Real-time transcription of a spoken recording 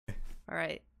All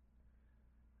right.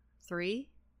 3,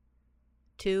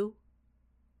 2.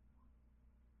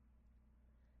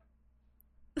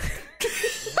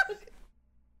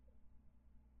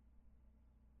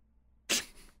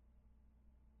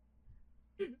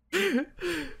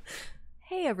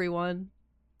 Hey everyone.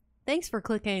 Thanks for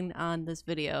clicking on this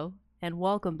video and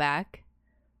welcome back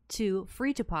to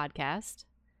Free2Podcast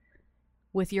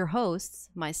with your hosts,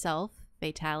 myself,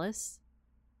 Fatalis,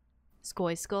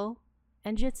 Skoyskull,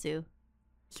 and Jitsu.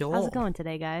 Yo. How's it going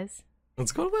today, guys?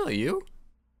 It's going well. You?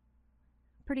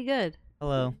 Pretty good.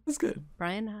 Hello. It's good.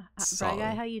 Brian, Solid. Bry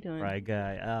Guy, how you doing? Bry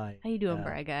Guy. How you doing,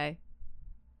 Bry Guy?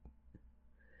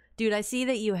 Dude, I see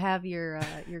that you have your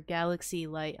galaxy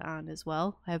light on as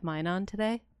well. I have mine on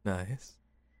today. Nice.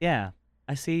 Yeah.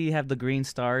 I see you have the green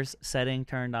stars setting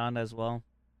turned on as well.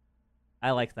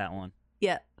 I like that one.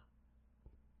 Yeah.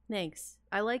 Thanks.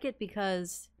 I like it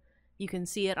because you can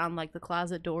see it on like the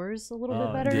closet doors a little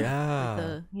bit better. Yeah.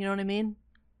 Like you know what I mean?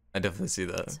 I definitely see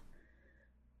that.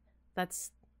 That's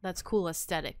cool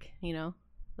aesthetic, you know?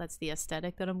 That's the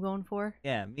aesthetic that I'm going for.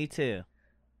 Yeah, me too.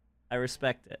 I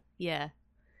respect it. Yeah.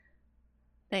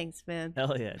 Thanks, man.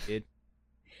 Hell yeah, dude.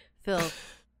 Phil,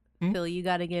 you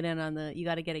got to get in on you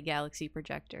got to get a galaxy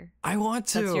projector. I want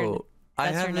to.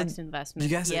 That's your next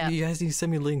investment. You guys need to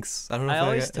send me links. I don't know. I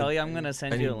always tell you I'm going to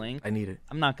send you a link. I need it.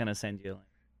 I'm not going to send you a link.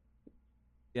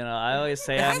 You know, I always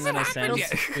say I'm going to send you.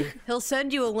 He'll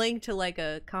send you a link to like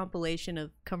a compilation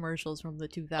of commercials from the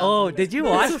 2000s. Oh, did you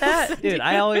watch that? Dude,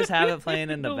 I always have it playing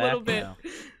in the background.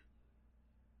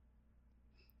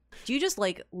 Do you just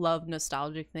like love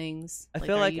nostalgic things? I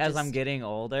feel like as I'm getting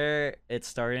older, it's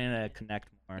starting to connect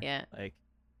more. Yeah. Like,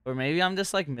 or maybe I'm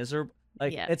just like miserable.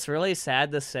 Like, yeah. It's really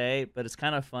sad to say, but it's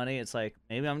kind of funny. It's like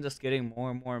maybe I'm just getting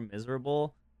more and more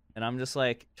miserable, and I'm just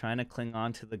like trying to cling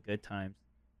on to the good times.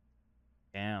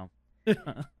 Damn.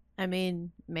 I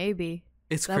mean, maybe.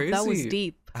 It's crazy. That was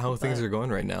deep. How things are going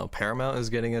right now. Paramount is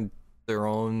getting their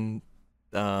own,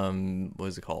 what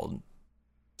is it called?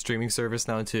 Streaming service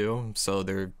now too. So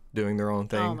they're doing their own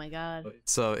thing. Oh my god.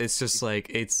 So it's just like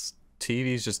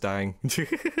TV's just dying.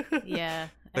 Yeah,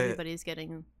 everybody's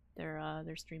getting their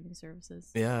streaming services.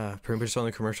 Yeah, pretty much all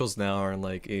the commercials now are in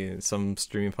like some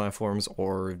streaming platforms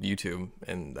or YouTube,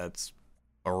 and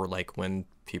or like when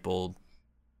people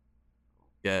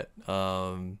get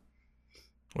what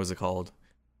is it called?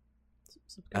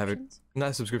 Subscriptions?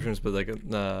 Not subscriptions, but like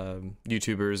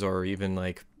YouTubers or even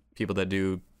like people that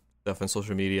do stuff on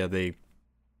social media, they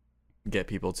get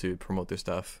people to promote their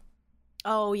stuff.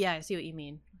 Oh yeah, I see what you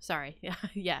mean. Sorry.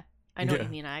 Yeah. I know what you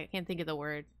mean. I can't think of the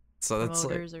word. So that's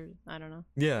promoters or I don't know.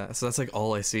 Yeah, so that's like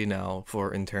all I see now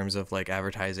in terms of like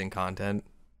advertising content.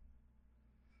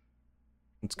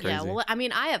 It's crazy. Yeah, well, I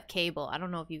mean, I have cable. I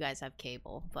don't know if you guys have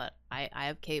cable, but I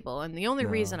have cable. And the only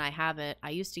reason I have it,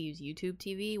 I used to use YouTube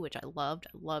TV, which I loved.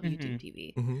 I love YouTube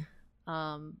TV.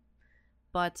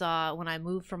 But when I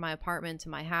moved from my apartment to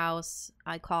my house,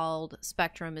 I called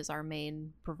Spectrum is our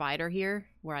main provider here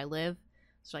where I live.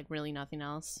 It's like really nothing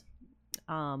else.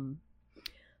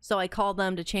 So I called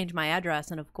them to change my address.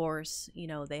 And of course, you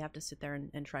know, they have to sit there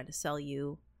and try to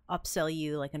upsell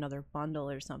you like another bundle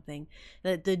or something.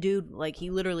 The dude, like, he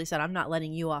literally said, I'm not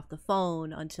letting you off the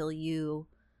phone until you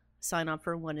sign up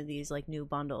for one of these like new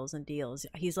bundles and deals.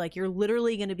 He's like, you're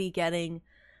literally going to be getting,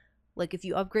 like, if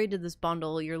you upgrade to this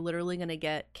bundle, you're literally going to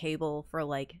get cable for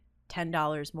like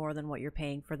 $10 more than what you're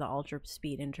paying for the ultra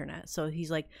speed internet. So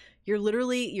he's like, you're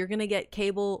going to get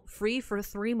cable free for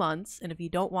 3 months. And if you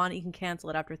don't want it, you can cancel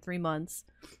it after 3 months.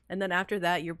 And then after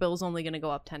that, your bill's only going to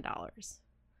go up $10.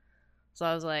 So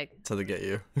I was like, so they get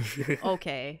you.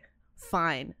 Okay,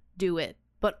 fine, do it.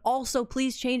 But also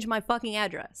please change my fucking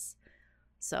address.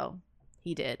 So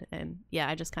he did. And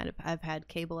yeah, I've had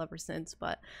cable ever since,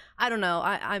 but I don't know.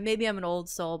 I maybe I'm an old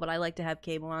soul, but I like to have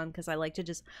cable on because I like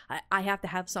to I have to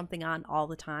have something on all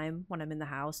the time when I'm in the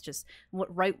house.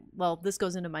 Well, this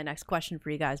goes into my next question for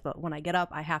you guys, but when I get up,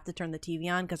 I have to turn the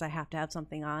TV on because I have to have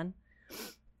something on.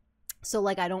 So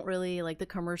like, I don't really like the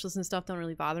commercials and stuff don't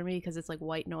really bother me because it's like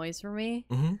white noise for me.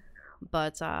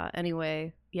 But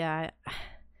anyway, yeah,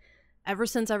 ever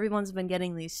since everyone's been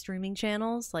getting these streaming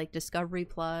channels like Discovery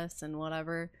Plus and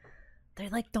whatever, they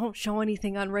like don't show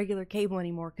anything on regular cable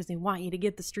anymore because they want you to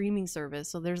get the streaming service.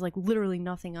 So there's like literally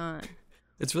nothing on.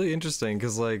 It's really interesting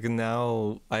because like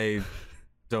now I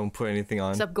don't put anything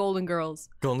on except Golden Girls.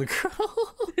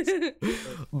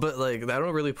 But like I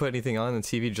don't really put anything on the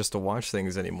TV just to watch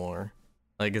things anymore.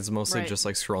 Like it's mostly just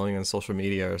like scrolling on social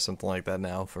media or something like that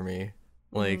now for me.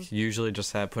 Like usually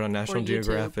just put on National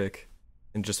Geographic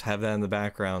and just have that in the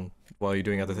background while you're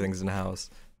doing other things in the house.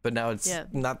 But now it's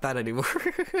not that anymore.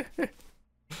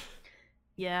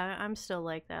 Yeah, I'm still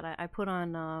like that. I put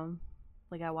on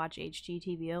like I watch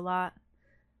HGTV a lot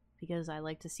because I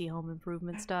like to see home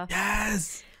improvement stuff.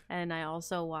 Yes. And I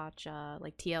also watch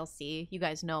like TLC. You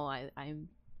guys know I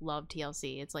love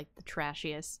TLC. It's like the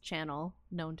trashiest channel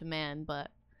known to man,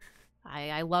 but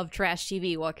I love trash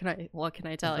TV. What can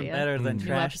I tell Nothing you? better than New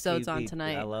trash episodes TV, on dude.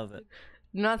 tonight. I love it.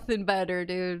 Nothing better,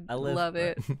 dude. I live love for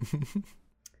it.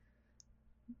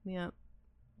 Yeah.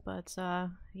 But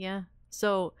yeah.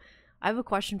 So I have a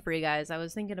question for you guys. I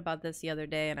was thinking about this the other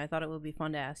day, and I thought it would be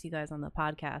fun to ask you guys on the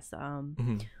podcast.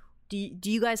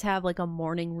 Do you guys have like a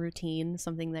morning routine,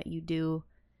 something that you do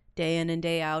day in and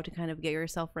day out to kind of get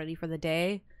yourself ready for the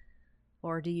day?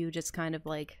 Or do you just kind of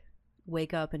like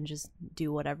wake up and just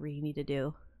do whatever you need to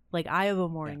do? Like I have a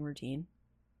morning routine.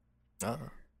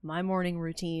 My morning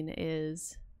routine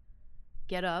is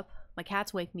get up. My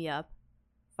cats wake me up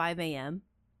 5 a.m.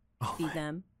 Feed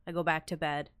them. I go back to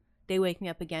bed. They wake me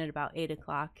up again at about 8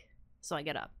 o'clock. So I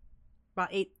get up.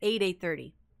 About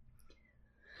 8:30.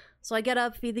 So I get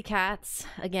up, feed the cats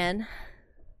again,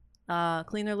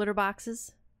 clean their litter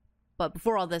boxes. But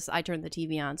before all this, I turn the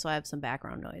TV on, so I have some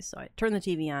background noise. So I turn the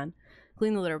TV on,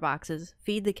 clean the litter boxes,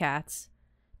 feed the cats,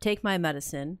 take my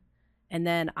medicine, and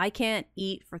then I can't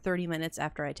eat for 30 minutes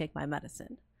after I take my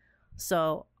medicine.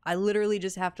 So I literally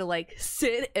just have to like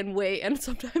sit and wait, and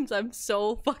sometimes I'm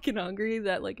so fucking hungry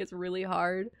that like it's really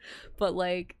hard. But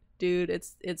like, dude,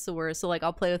 it's the worst. So like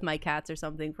I'll play with my cats or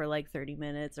something for like 30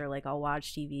 minutes, or like I'll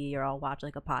watch TV, or I'll watch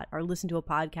like or listen to a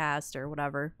podcast or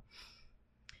whatever.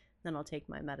 Then I'll take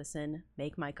my medicine,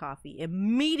 make my coffee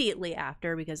immediately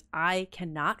after, because I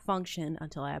cannot function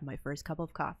until I have my first cup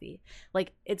of coffee.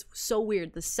 Like, it's so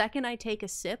weird. The second I take a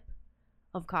sip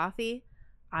of coffee,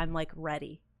 I'm like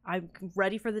ready. I'm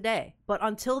ready for the day. But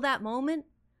until that moment,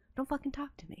 don't fucking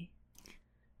talk to me.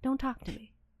 Don't talk to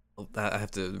me. I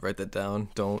have to write that down.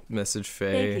 Don't message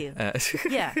Faye at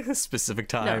a specific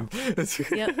time. No.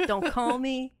 Yep. Don't call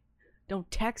me. Don't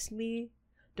text me.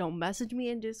 Don't message me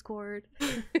in Discord.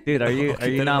 Dude, are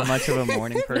you not much of a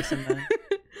morning person then?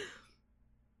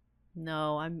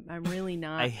 No, I'm really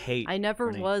not. I never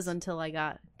mornings. was until I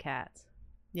got cats.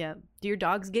 Yeah. Do your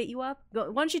dogs get you up? Why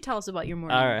don't you tell us about your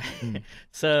morning? All right.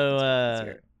 So Let's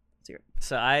hear it.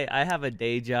 So I have a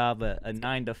day job, a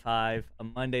 9 to 5, a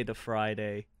Monday to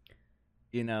Friday.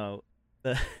 You know,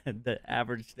 the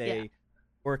average day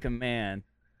working man.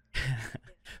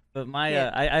 But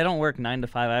I don't work 9 to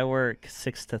 5. I work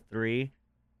 6 to 3,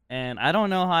 and I don't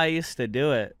know how I used to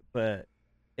do it, but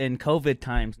in COVID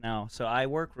times now, so I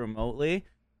work remotely,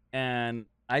 and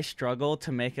I struggle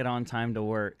to make it on time to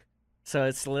work. So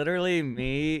it's literally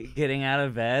me getting out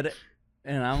of bed,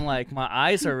 and I'm like, my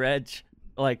eyes are red,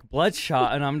 like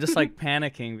bloodshot, and I'm just like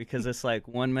panicking because it's like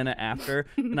 1 minute after,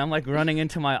 and I'm like running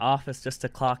into my office just to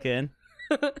clock in,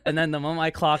 and then the moment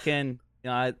I clock in, you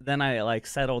know, then I like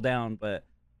settle down. But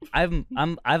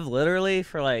I've literally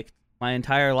for like my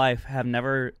entire life have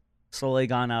never slowly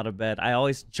gone out of bed. I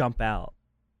always jump out,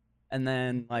 and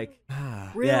then like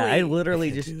really? yeah, I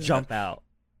literally just jump out.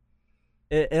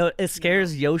 It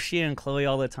scares Yoshi and Chloe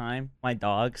all the time, my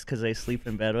dogs, because they sleep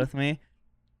in bed with me.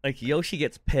 Like Yoshi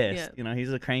gets pissed, you know,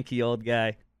 he's a cranky old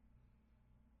guy.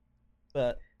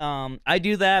 But I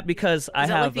do that because I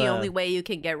have like the only way you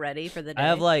can get ready for the day? I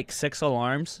have like 6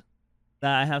 alarms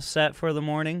that I have set for the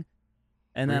morning,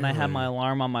 and then I have my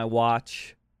alarm on my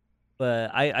watch.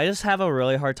 But I just have a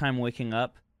really hard time waking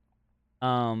up.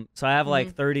 So I have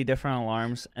like 30 different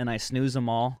alarms, and I snooze them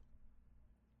all.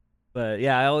 But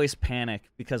yeah, I always panic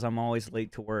because I'm always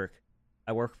late to work.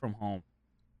 I work from home.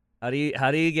 How do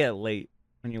you get late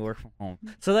when you work from home?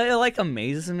 So that like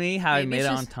amazes me how I made it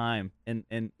on time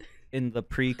in the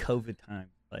pre-COVID time,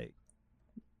 like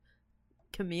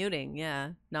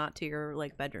commuting, not to your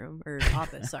like bedroom or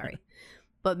office, sorry.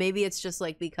 But maybe it's just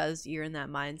like because you're in that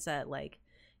mindset, like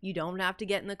you don't have to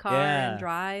get in the car and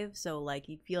drive, so like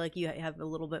you feel like you have a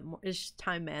little bit more. It's just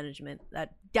time management.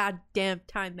 That goddamn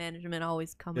time management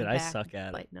always coming back. I suck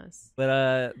at it. Us. But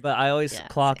I always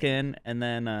clock in, and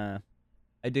then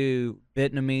I do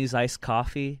Vietnamese iced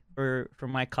coffee for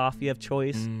my coffee of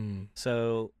choice.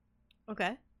 So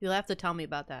okay, you'll have to tell me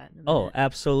about that. Oh,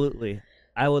 absolutely.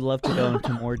 I would love to go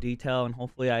into more detail, and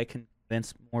hopefully I can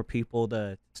convince more people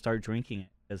to start drinking it,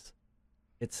 because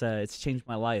it's changed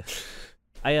my life.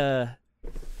 But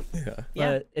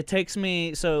it takes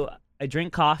me, so I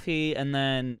drink coffee, and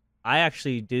then I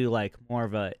actually do like more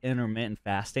of a intermittent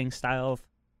fasting style of,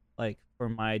 like, for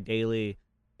my daily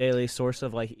source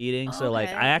of like eating. So like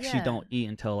I actually don't eat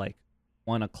until like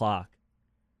 1 o'clock.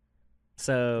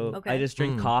 So I just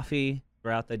drink coffee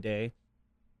throughout the day,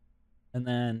 and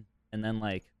then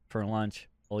like for lunch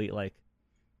I'll eat like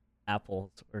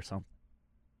apples or something.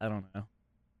 I don't know.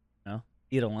 No,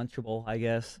 eat a Lunchable, I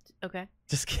guess. Okay.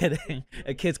 Just kidding.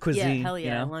 A kid's cuisine. Yeah, hell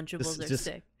yeah. You know? Lunchables are just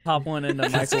sick. Pop one in the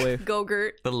microwave.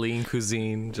 Go-gurt. The lean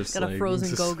cuisine, just Got like a frozen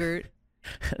just... go-gurt.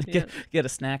 get a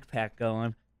snack pack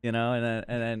going, you know, and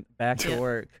then back to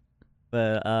work.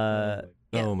 But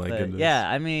oh my goodness. Yeah,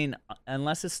 I mean,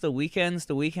 unless it's the weekends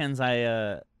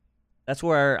I that's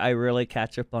where I really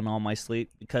catch up on all my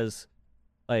sleep, because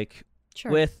like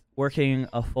with working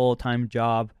a full-time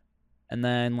job, and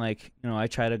then like, you know, I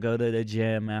try to go to the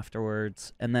gym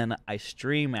afterwards, and then I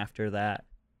stream after that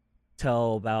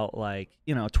till about like,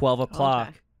 you know, 12 o'clock.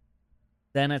 Okay.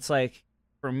 Then it's like,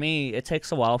 for me, it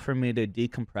takes a while for me to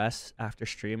decompress after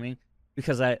streaming,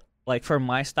 because I like, for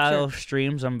my style of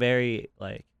streams, I'm very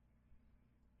very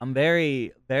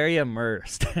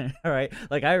immersed. Right?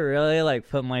 Like, I really like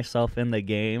put myself in the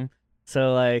game.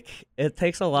 So like, it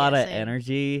takes a lot of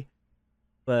energy,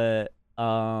 but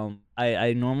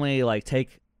I normally like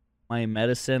take my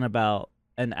medicine about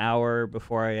an hour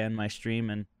before I end my stream,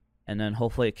 and then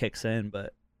hopefully it kicks in.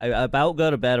 But I about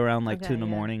go to bed around like 2 in the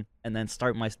morning, and then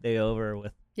start my day over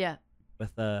with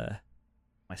my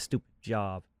stupid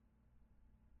job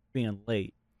being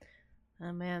late.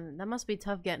 Oh man, that must be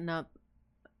tough, getting up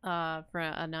for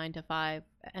a 9 to 5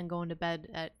 and going to bed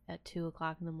at 2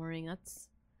 o'clock in the morning. That's...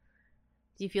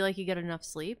 Do you feel like you get enough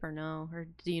sleep, or no? Or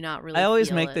do you not really? I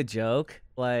always make the joke,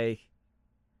 like,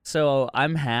 so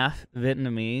I'm half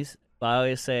Vietnamese, but I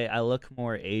always say I look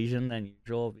more Asian than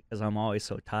usual because I'm always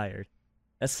so tired.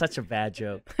 That's such a bad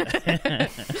joke. Oh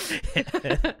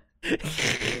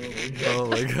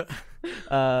my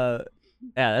god.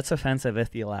 Yeah, that's offensive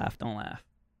if you laugh. Don't laugh.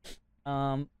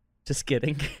 Just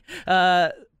kidding.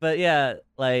 But yeah,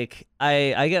 like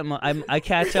I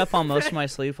catch up on most of my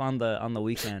sleep on the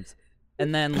weekends.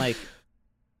 And then like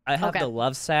I have the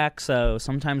love sack, so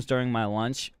sometimes during my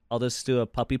lunch I'll just do a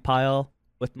puppy pile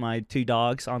with my 2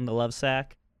 dogs on the love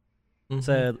sack.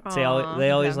 Mm-hmm. So they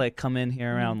always like come in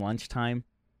here around lunchtime,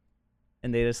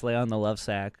 and they just lay on the love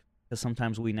sack, because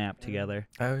sometimes we nap together.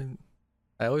 I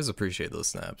always appreciate those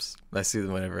snaps. I see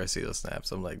them whenever I see those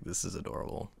snaps. I'm like, this is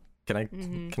adorable. Can I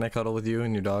cuddle with you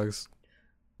and your dogs?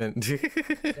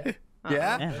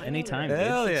 Yeah, anytime.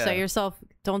 Hell dude. yeah.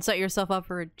 Don't set yourself up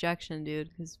for rejection, dude,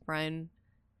 because Brian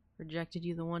rejected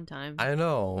you the one time. I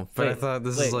know, but I thought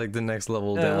this is like the next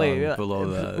level down below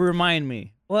that. Remind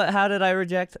me. How did I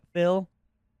reject Phil?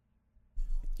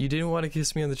 You didn't want to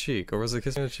kiss me on the cheek, or was it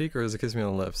kiss me on the cheek, or was it kiss me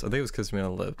on the lips? I think it was kiss me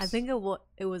on the lips. I think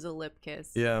it was a lip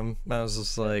kiss. Yeah, I was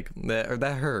just like,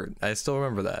 that hurt. I still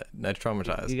remember that. That's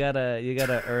traumatized. You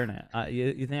gotta earn it.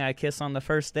 You think I kiss on the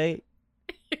first date?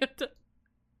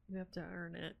 You have to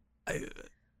earn it.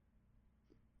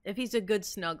 If he's a good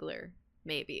snuggler,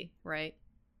 maybe, right?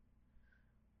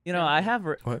 You know, I have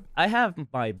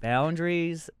my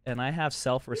boundaries, and I have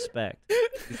self-respect.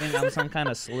 You think I'm some kind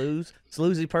of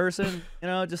sloozy person? You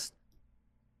know, just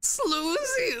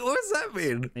sloozy. What does that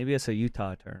mean? Maybe it's a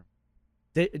Utah term.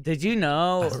 Did you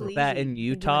know that in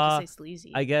Utah,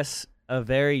 I guess a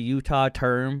very Utah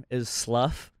term is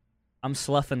slough? I'm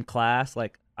sloughing class,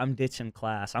 like I'm ditching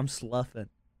class. I'm sloughing.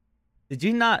 Did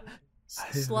you not?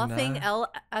 Sloughing,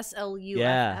 SLUFF.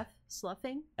 Yeah.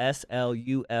 Sloughing?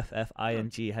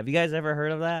 SLUFFING. Have you guys ever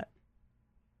heard of that?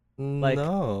 Like,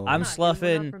 no. I'm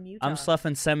sloughing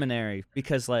seminary,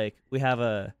 because like we have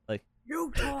a like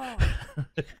Utah.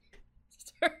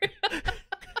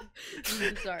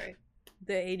 Sorry.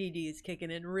 The ADD is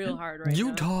kicking in real hard right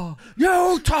now.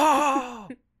 Utah.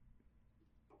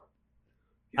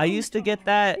 I used to get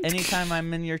that anytime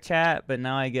I'm in your chat, but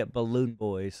now I get balloon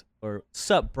boys or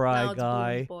sup bry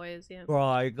guy. Boys, yeah.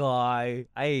 Bry guy.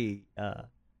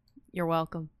 You're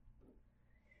welcome.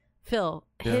 Phil,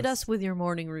 hit us with your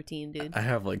morning routine, dude. I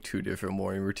have like 2 different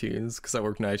morning routines because I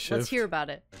work night shift. Let's hear about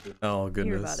it. Oh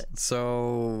goodness.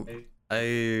 So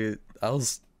oh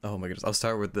my goodness. I'll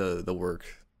start with the work.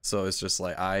 So it's just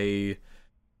like I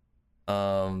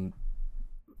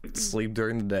sleep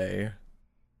during the day.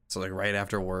 So like right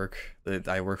after work,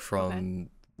 I work from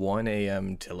 1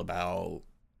 a.m. till about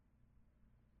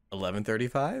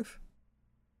 11:35.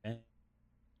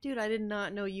 Dude, I did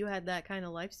not know you had that kind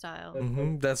of lifestyle.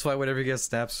 Mm-hmm. That's why whenever he gets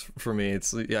snaps for me,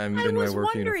 it's I'm in my work uniform. I was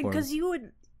wondering because you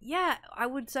would, I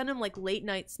would send him like late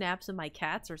night snaps of my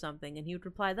cats or something, and he would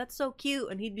reply, "That's so cute,"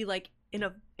 and he'd be like in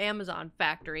a Amazon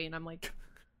factory, and I'm like,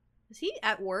 is he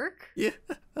at work? Yeah,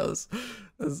 I was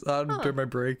on during my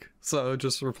break, so I would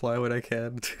just reply when I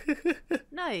can.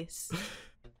 Nice.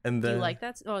 And then, do you like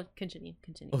that? Oh, continue.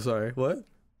 Oh, sorry. What?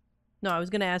 No, I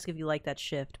was gonna ask if you like that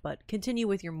shift, but continue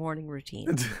with your morning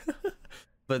routine.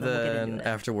 But then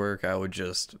after work, I would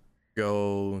just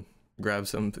go, grab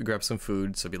some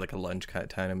food, so it'd be like a lunch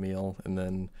kind of meal, and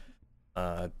then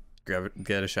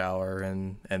get a shower,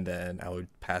 and then I would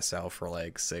pass out for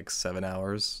like 6-7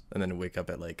 hours, and then wake up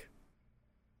at like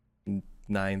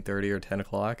 9:30 or 10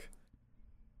 o'clock.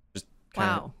 Just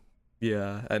wow.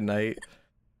 Yeah, at night.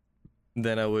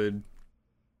 Then I would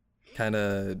kind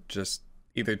of just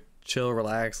either chill,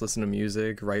 relax, listen to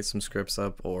music, write some scripts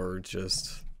up, or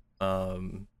just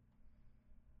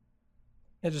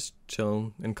just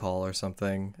chill and call or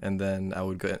something. And then I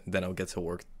would get to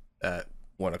work at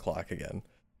 1 o'clock again.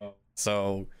 Oh.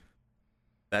 So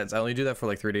I only do that for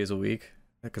like 3 days a week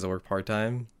because I work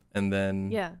part-time. And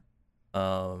then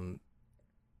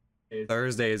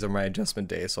Thursdays are my adjustment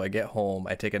days, so I get home,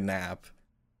 I take a nap,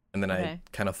 and then I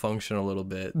kind of function a little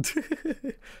bit.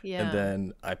 Yeah. And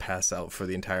then I pass out for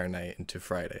the entire night into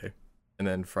Friday. And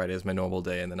then Friday is my normal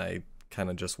day, and then I kind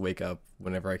of just wake up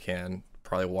whenever I can,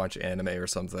 probably watch anime or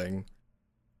something,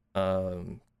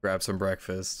 grab some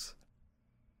breakfast,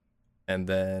 and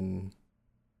then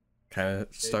kind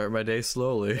of start my day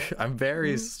slowly. I'm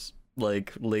very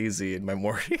like lazy in my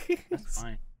mornings. That's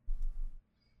fine.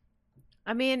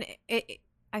 I mean,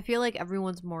 I feel like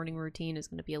everyone's morning routine is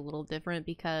going to be a little different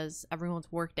because everyone's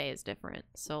work day is different.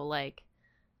 So, like,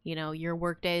 you know, your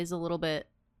work day is it's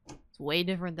way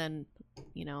different than,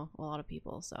 you know, a lot of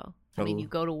people. So, I mean, you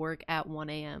go to work at 1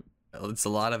 a.m. It's a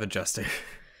lot of adjusting.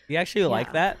 You actually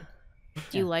like that?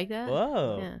 Do you like that?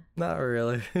 Whoa. Yeah. Not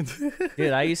really.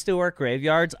 Dude, I used to work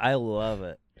graveyards. I love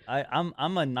it. I'm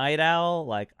a night owl.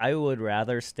 Like, I would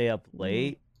rather stay up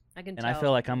late. I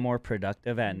feel like I'm more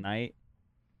productive at night.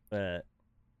 But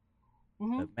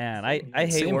man, I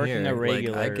hate Same working here. a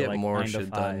regular I get like more 9 to shit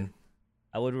 5. done.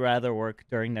 I would rather work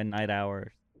during the night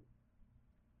hours.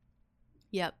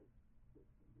 Yep.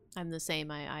 I'm the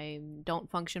same. I don't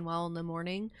function well in the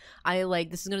morning.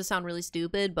 This is going to sound really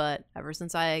stupid, but ever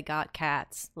since I got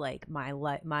cats, like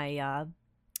my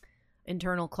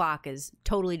internal clock is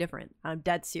totally different. I'm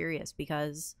dead serious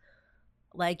because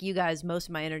like you guys, most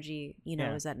of my energy, you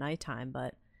know, is at nighttime,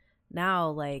 but now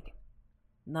like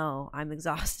no, I'm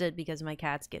exhausted because my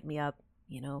cats get me up,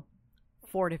 you know,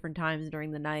 4 different times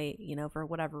during the night, you know, for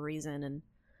whatever reason. And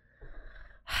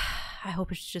I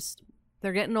hope it's just,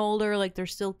 they're getting older, like they're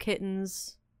still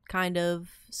kittens, kind of.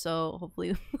 So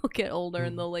hopefully they'll get older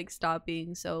and they'll like stop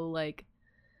being so like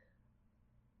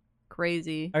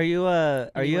crazy. Are you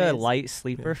a light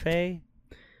sleeper, Faye?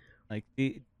 Like,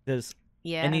 does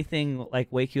anything like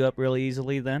wake you up really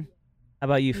easily then? How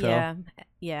about you, Phil?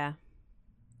 Yeah.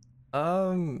 I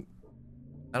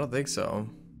don't think so.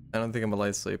 I don't think I'm a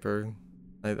light sleeper.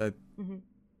 I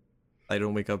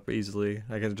don't wake up easily.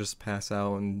 I can just pass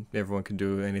out and everyone can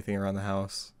do anything around the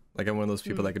house. Like, I'm one of those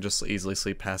people that could just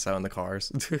easily pass out in the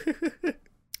cars.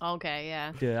 Okay,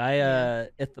 yeah.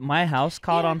 Dude, if my house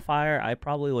caught on fire, I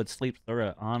probably would sleep through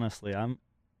it, honestly.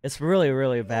 It's really,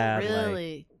 really bad.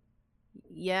 Really?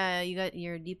 Yeah,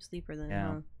 you're a deep sleeper then,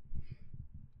 huh?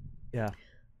 Yeah.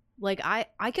 Like,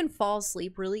 I can fall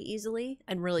asleep really easily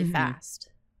and really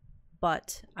fast,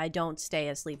 but I don't stay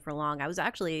asleep for long. I was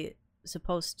actually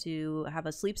supposed to have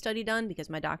a sleep study done because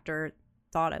my doctor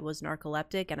thought I was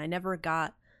narcoleptic, and I never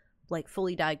got, like,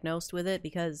 fully diagnosed with it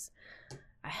because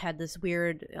I had this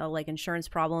weird, like, insurance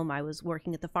problem. I was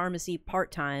working at the pharmacy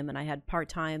part-time, and I had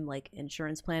part-time, like,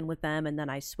 insurance plan with them, and then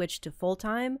I switched to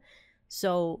full-time.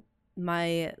 So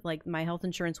my health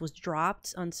insurance was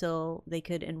dropped until they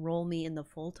could enroll me in the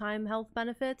full-time health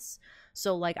benefits.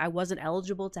 So like I wasn't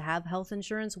eligible to have health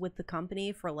insurance with the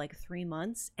company for like 3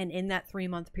 months, and in that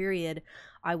 3-month period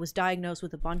I was diagnosed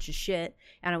with a bunch of shit,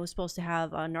 and I was supposed to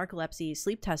have a narcolepsy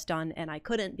sleep test done, and I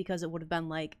couldn't because it would have been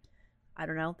like, I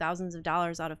don't know, thousands of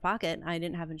dollars out of pocket, and I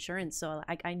didn't have insurance. So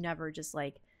I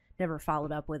never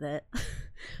followed up with it.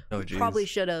 Oh, geez. Probably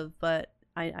should have, but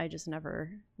I just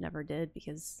never did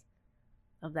because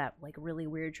of that like really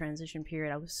weird transition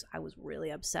period. I was really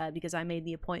upset because I made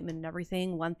the appointment and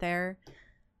everything, went there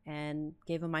and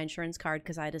gave them my insurance card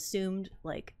because I'd assumed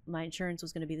like my insurance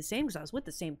was going to be the same because I was with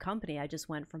the same company. I just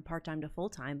went from part-time to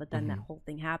full-time, but then that whole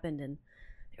thing happened and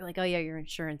they were like, oh yeah, your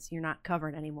insurance, you're not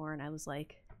covered anymore. And I was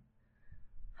like,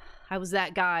 I was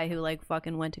that guy who like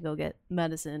fucking went to go get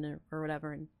medicine or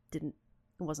whatever and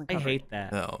wasn't covered. I hate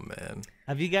that. Oh man.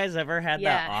 Have you guys ever had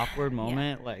that awkward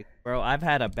moment? Like, bro, I've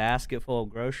had a basket full of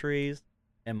groceries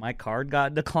and my card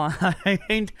got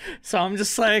declined. So I'm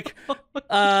just like,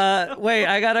 wait,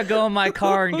 I gotta go in my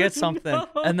car and get something.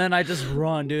 And then I just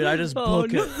run, dude. I just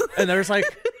book it. And there's like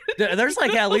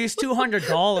at least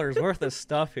 $200 worth of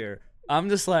stuff here. I'm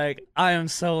just like, I am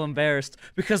so embarrassed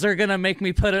because they're gonna make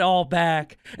me put it all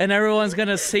back and everyone's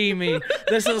gonna see me.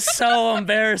 This is so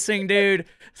embarrassing, dude.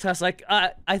 So I was like,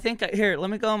 I think, here, let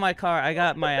me go in my car. I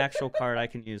got my actual card I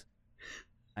can use.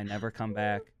 I never come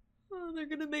back. Oh, they're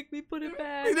gonna make me put it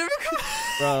back.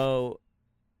 Bro,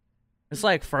 it's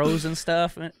like frozen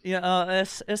stuff.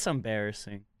 It's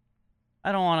embarrassing.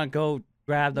 I don't want to go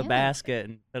grab the basket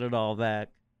and put it all back.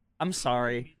 I'm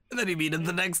sorry. And then you meet him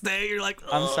the next day. You're like,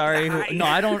 I'm sorry. No,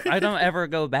 I don't ever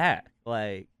go back.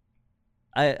 Like,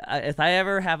 if I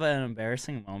ever have an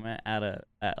embarrassing moment at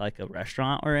like a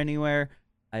restaurant or anywhere,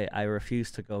 I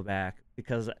refuse to go back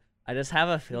because I just have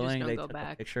a feeling they took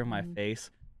a picture of my face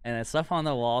and it's up on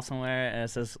the wall somewhere and it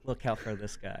says, "Look out for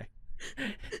this guy."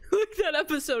 Like that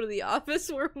episode of The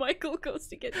Office where Michael goes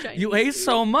to get Chinese. You ate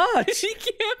so much. He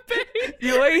can't pay.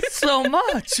 You ate so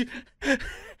much.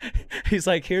 He's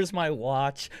like, "Here's my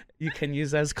watch. You can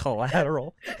use as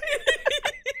collateral."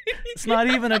 It's not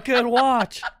even a good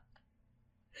watch.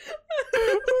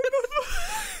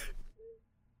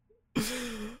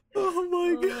 Oh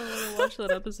my god! Watch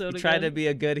that episode again. Try to be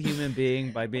a good human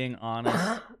being by being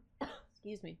honest.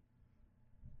 Excuse me.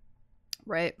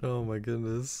 Right. Oh my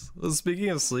goodness. Well, speaking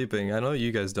of sleeping, I know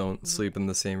you guys don't sleep in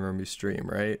the same room you stream,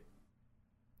 right?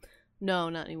 No,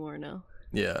 not anymore. No.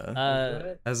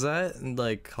 Yeah. Has that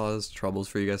like caused troubles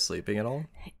for you guys sleeping at all?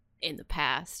 In the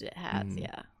past, it has.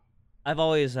 Yeah. I've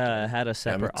always had a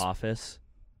separate office,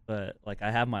 but like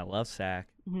I have my love sack,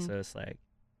 so it's like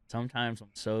sometimes I'm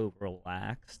so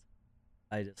relaxed,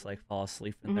 I just like fall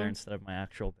asleep in there instead of my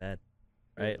actual bed,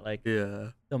 right? Like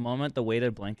the moment the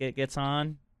weighted blanket gets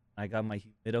on, I got my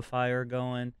humidifier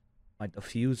going, my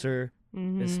diffuser.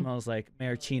 It smells like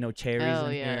maraschino cherries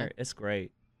in here. It's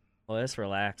great. Well, it's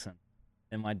relaxing,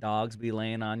 and my dogs be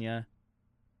laying on you.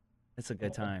 It's a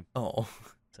good time. Oh.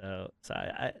 So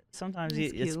I sometimes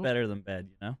it's better than bed,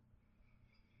 you know?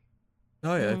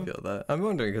 Oh yeah, I feel that. I'm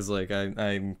wondering because like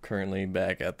I'm currently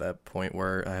back at that point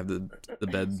where I have the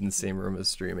bed in the same room as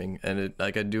streaming, and it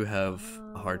like I do have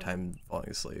a hard time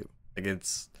falling asleep. Like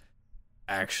it's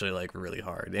actually like really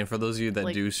hard. And for those of you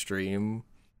that do stream,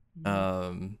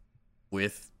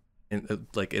 with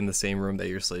in the same room that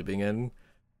you're sleeping in.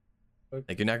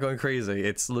 Like you're not going crazy.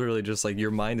 It's literally just like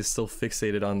your mind is still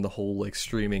fixated on the whole like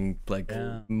streaming like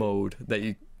mode that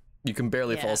you can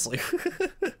barely fall asleep.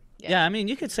 Yeah, I mean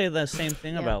you could say the same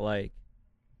thing about like,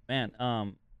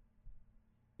 man,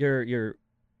 you're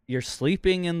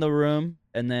sleeping in the room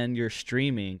and then you're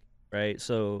streaming, right?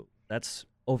 So that's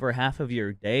over half of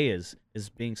your day is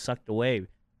being sucked away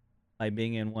by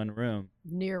being in one room.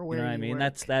 Near where you know what I mean?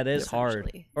 Work, that is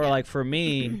hard. Or like for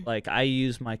me, like I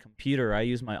use my computer, I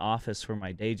use my office for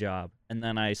my day job, and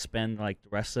then I spend like the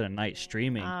rest of the night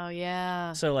streaming. Oh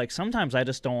yeah. So like sometimes I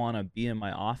just don't want to be in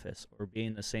my office or be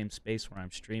in the same space where I'm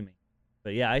streaming.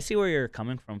 But yeah, I see where you're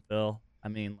coming from, Phil. I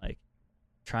mean, like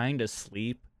trying to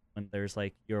sleep when there's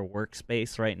like your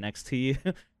workspace right next to you.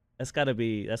 that's gotta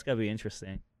be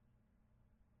interesting.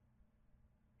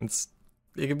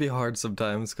 It can be hard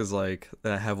sometimes because like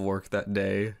I have work that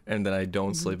day and then I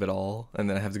don't sleep at all, and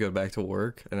then I have to go back to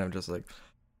work and I'm just like,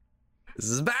 this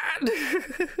is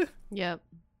bad. Yep.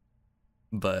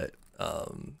 But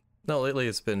no, lately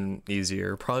it's been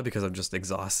easier, probably because I'm just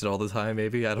exhausted all the time.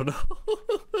 Maybe, I don't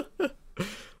know.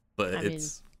 But I mean,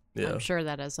 I'm sure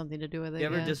that has something to do with it. You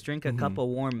ever just drink a cup of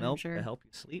warm milk to help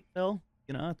you sleep, Phil?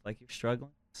 You know, like you're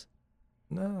struggling.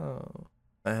 No,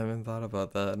 I haven't thought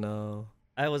about that. No.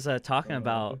 I was talking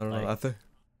about like,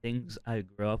 things I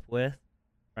grew up with,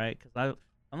 right? Because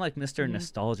I'm like Mr.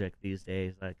 Nostalgic these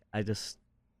days. Like I just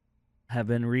have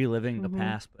been reliving the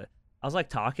past. But I was like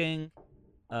talking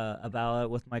about it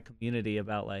with my community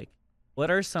about like what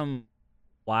are some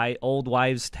old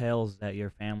wives' tales that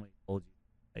your family told you,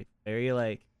 like very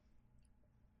like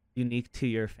unique to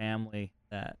your family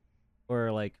that,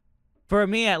 or like for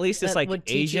me at least, it's like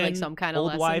Asian like some kind of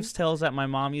old wives' tales that my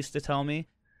mom used to tell me.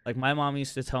 Like, my mom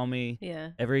used to tell me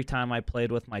every time I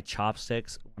played with my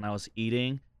chopsticks when I was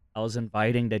eating, I was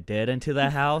inviting the dead into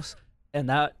the house, and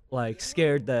that, like,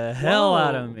 scared the hell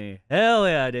out of me. Hell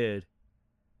yeah, dude.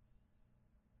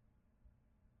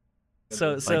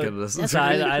 So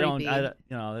I don't,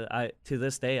 to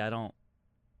this day, I don't,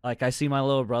 like, I see my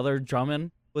little brother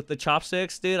drumming with the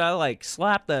chopsticks, dude. I, like,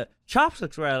 slap the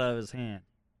chopsticks right out of his hand.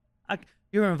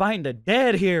 You're inviting the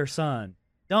dead here, son.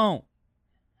 Don't.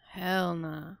 Hell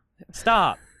nah.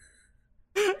 Stop.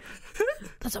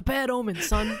 That's a bad omen,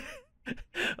 son.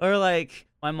 Or like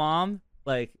my mom,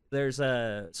 like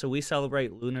so we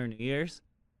celebrate Lunar New Year's.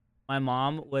 My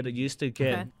mom used to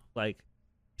get like,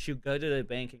 she'd go to the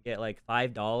bank and get like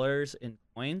 $5 in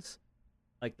coins,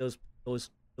 like those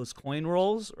those coin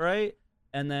rolls, right?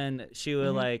 And then she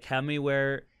would like have me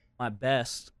wear my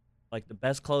best, like the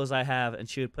best clothes I have, and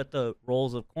she would put the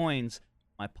rolls of coins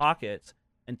in my pockets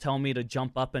and tell me to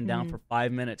jump up and down for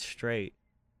 5 minutes straight.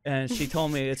 And she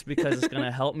told me it's because it's going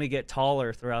to help me get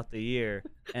taller throughout the year,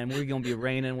 and we're going to be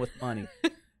raining with money.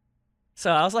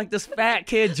 So I was like this fat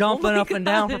kid jumping up and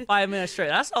down for 5 minutes straight.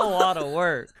 That's a lot of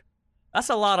work. That's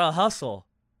a lot of hustle.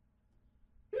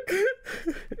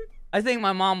 I think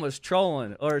my mom was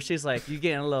trolling, or she's like, "You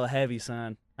getting a little heavy,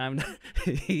 son.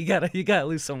 You gotta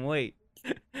lose some weight."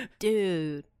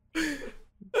 Dude.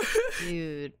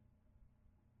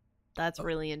 That's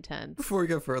really intense. Before we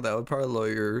go further, I would probably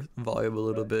lower your volume a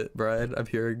little bit, Brian. I'm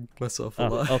hearing myself a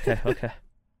lot. Okay.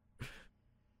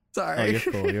 Sorry. Oh,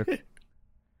 you're cool.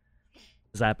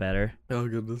 Is that better? Oh,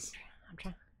 goodness. I'm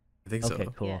trying. I think so. Okay,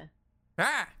 cool. Yeah.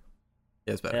 Ah!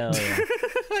 Yeah, it's better. Hell yeah.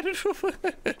 I don't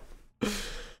know.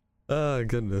 Oh,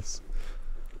 goodness.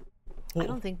 I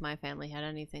don't think my family had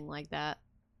anything like that.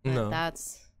 No.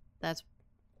 That's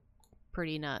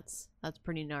pretty nuts. That's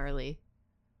pretty gnarly.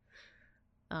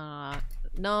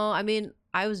 No, I mean,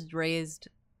 I was raised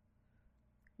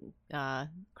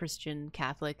Christian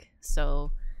Catholic,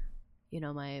 so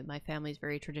my family's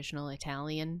very traditional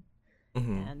Italian,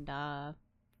 and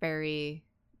very,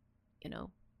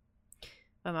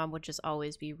 my mom would just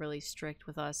always be really strict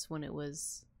with us when it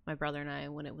was my brother and I,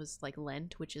 when it was like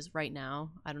Lent, which is right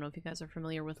now. I don't know if you guys are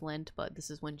familiar with Lent, but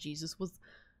this is when Jesus was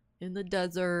in the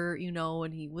desert,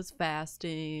 and he was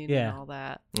fasting and all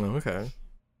that. Oh, okay.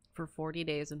 For 40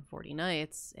 days and 40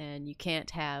 nights, and you can't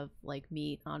have like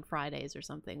meat on Fridays or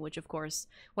something, which of course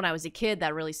when I was a kid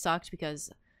that really sucked,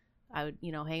 because I would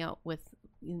hang out with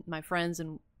my friends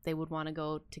and they would want to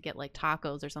go to get like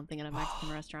tacos or something at a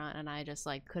Mexican restaurant, and I just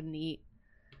like couldn't eat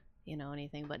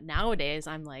anything. But nowadays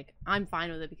I'm fine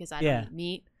with it because I don't eat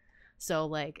meat, so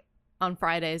like on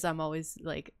Fridays I'm always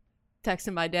like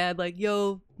texting my dad like,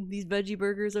 "Yo, these veggie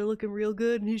burgers are looking real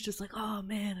good," and he's just like, "Oh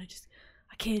man, I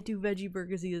can't do veggie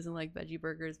burgers." He doesn't like veggie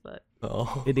burgers, but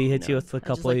did he hit you with a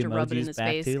couple of emojis back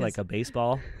face, too, like a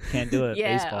baseball? Can't do it.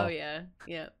 Baseball. Oh yeah.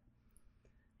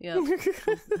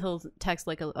 He'll text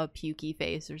like a pukey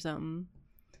face or something,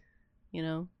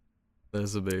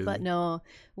 That's amazing. But no,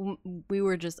 we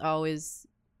were just always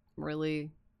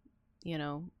really,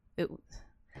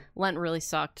 Lent really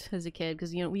sucked as a kid,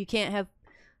 because you can't have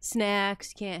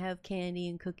snacks, you can't have candy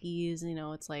and cookies.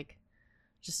 It's like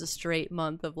just a straight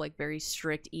month of like very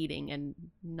strict eating and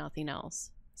nothing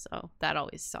else. So that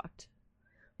always sucked.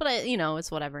 But it's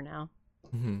whatever now.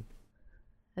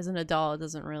 As an adult, it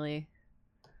doesn't really,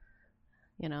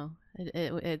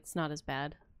 it's not as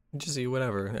bad. Just eat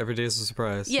whatever. Every day is a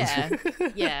surprise. Yeah.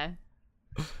 Yeah.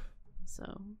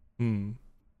 So. Do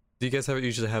you guys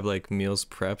usually have like meals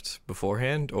prepped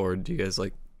beforehand, or do you guys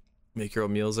like make your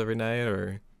own meals every night,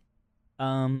 or?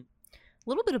 A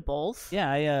little bit of both.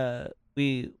 Yeah,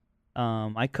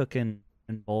 I cook in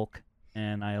bulk,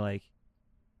 and I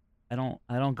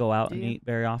don't go out and eat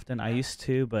very often. I used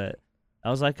to, but that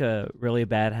was like a really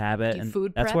bad habit,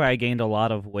 and that's where I gained a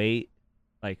lot of weight,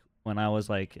 like when I was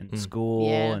like in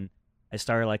school and I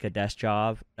started like a desk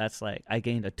job. That's like I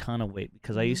gained a ton of weight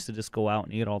because I used to just go out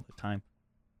and eat all the time.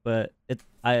 But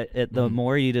the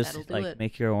more you just like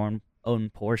make your own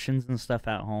portions and stuff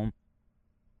at home.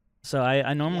 So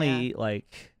I normally eat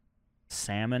like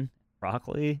salmon,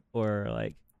 broccoli, or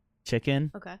like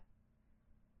chicken. Okay.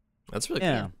 That's really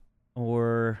cool.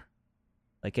 Or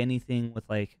like anything with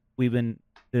like, we've been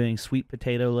doing sweet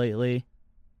potato lately,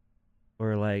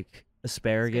 or like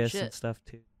asparagus and stuff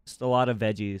too. Just a lot of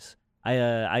veggies.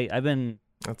 I've been.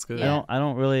 That's good. I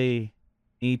don't really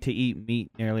need to eat meat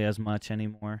nearly as much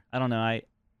anymore. I don't know. I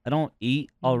don't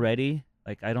eat already.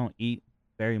 Like I don't eat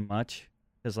very much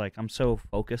because like I'm so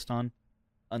focused on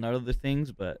other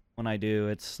things. But when I do,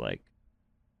 it's like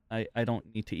I don't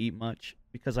need to eat much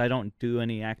because I don't do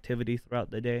any activity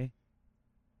throughout the day.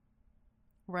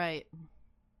 Right.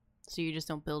 So you just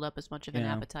don't build up as much of an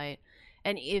appetite.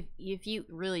 And if you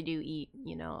really do eat,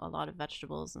 a lot of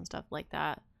vegetables and stuff like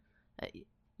that,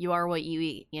 you are what you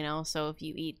eat, So if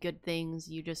you eat good things,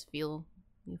 you just feel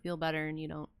better, and you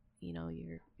don't,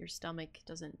 your stomach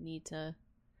doesn't need to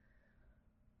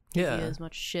give you as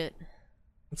much shit.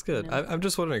 That's good. I'm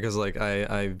just wondering because like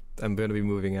I'm going to be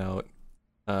moving out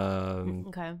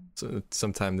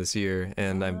sometime this year,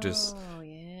 and I'm just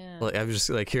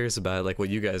like curious about like what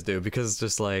you guys do, because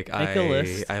just like I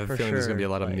have a feeling there's gonna be a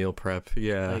lot of meal prep.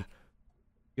 Like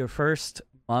your first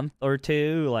month or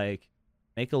two, like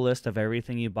make a list of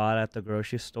everything you bought at the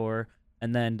grocery store,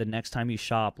 and then the next time you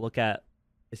shop, look at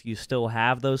if you still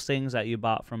have those things that you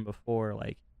bought from before.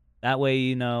 Like that way,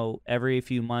 you know, every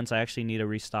few months I actually need to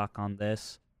restock on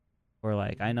this, or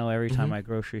like I know every time I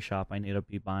grocery shop I need to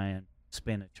be buying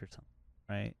spinach or something,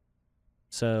 right?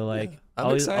 So like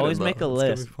always make a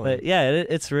list. But yeah,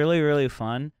 it's really really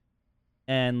fun,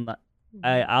 and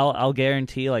I'll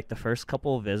guarantee like the first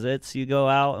couple of visits you go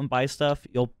out and buy stuff,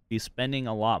 you'll be spending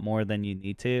a lot more than you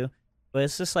need to, but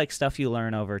it's just like stuff you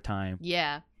learn over time.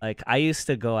 Yeah. Like I used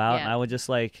to go out and I would just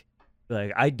like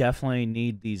I definitely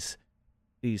need these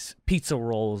pizza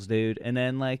rolls, dude, and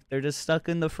then like they're just stuck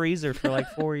in the freezer for like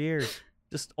 4 years,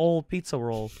 just old pizza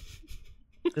rolls,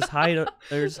 they're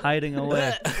just hiding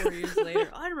away. 4 years later,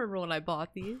 I remember when I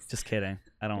bought these. Just kidding.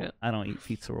 I don't eat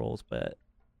pizza rolls, but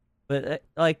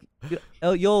like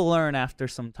you'll learn after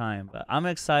some time. But I'm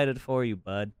excited for you,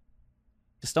 bud.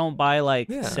 Just don't buy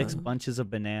like 6 bunches of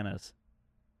bananas.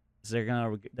 'Cause they're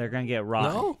gonna get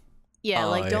rotten. No? Yeah,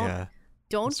 like don't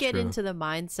That's get true. into the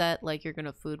mindset like you're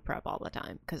gonna food prep all the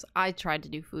time. Because I tried to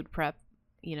do food prep.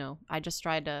 You know, I just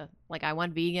tried to, like, I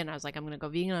went vegan. I was like, I'm gonna go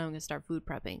vegan. I'm gonna start food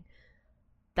prepping.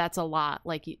 That's a lot.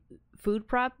 Like, food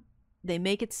prep, they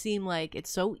make it seem like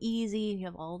it's so easy. You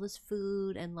have all this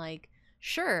food, and like,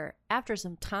 sure, after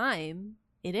some time,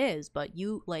 it is. But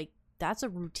you like, that's a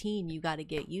routine you got to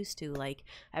get used to. Like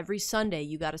every Sunday,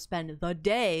 you got to spend the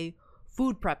day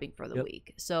food prepping for the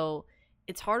week. So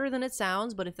it's harder than it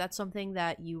sounds, but if that's something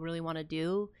that you really want to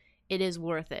do, it is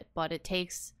worth it. But it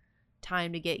takes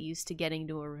time to get used to getting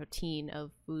to a routine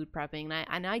of food prepping.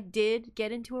 And I did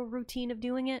get into a routine of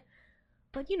doing it,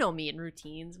 but you know me and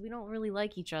routines, we don't really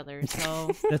like each other.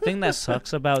 So the thing that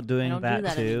sucks about doing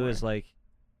that too anymore. is like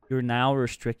you're now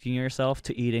restricting yourself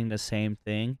to eating the same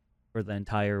thing for the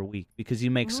entire week because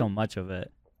you make so much of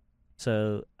it.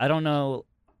 So I don't know.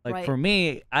 Like for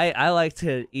me, I like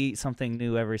to eat something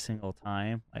new every single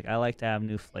time. Like I like to have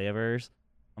new flavors.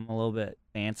 I'm a little bit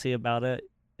fancy about it,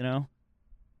 you know?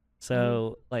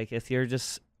 So like if you're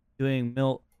just doing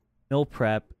meal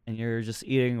prep and you're just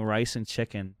eating rice and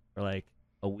chicken for like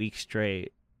a week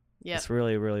straight, it's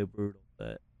really, really brutal.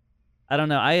 But I don't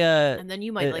know. And then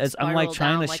you might like I'm like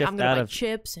trying down, to like, shift out of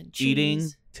chips and cheese. Eating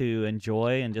to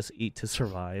enjoy and just eat to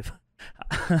survive.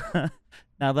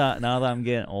 Now that I'm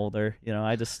getting older, you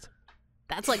know,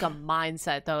 that's like a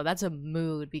mindset though. That's a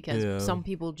mood because some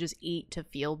people just eat to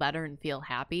feel better and feel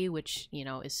happy, which, you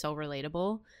know, is so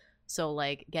relatable. So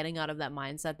like getting out of that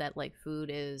mindset that like food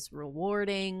is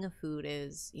rewarding, food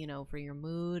is, you know, for your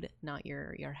mood, not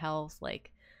your health.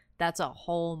 Like that's a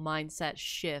whole mindset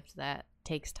shift that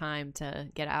takes time to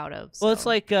get out of. So. Well, it's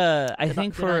like I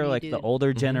think for like the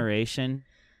older generation,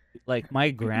 like my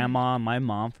grandma, my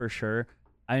mom for sure,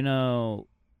 I know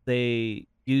they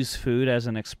use food as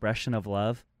an expression of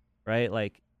love, right?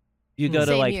 Like you go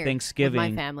to like Thanksgiving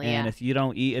with my family, and if you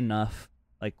don't eat enough,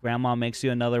 like grandma makes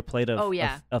you another plate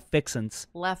of fixins,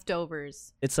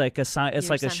 leftovers. It's like a sign.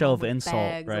 It's like a show of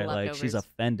insult, right? Like she's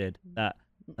offended that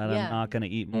I'm not gonna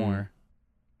eat more.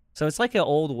 So it's like an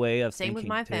old way of thinking. Same with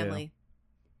my family.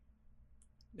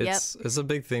 It's a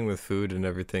big thing with food and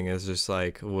everything. Is just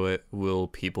like, what will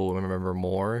people remember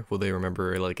more? Will they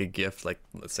remember like a gift, like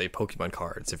let's say Pokemon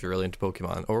cards, if you're really into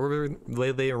Pokemon, or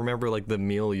will they remember like the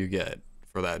meal you get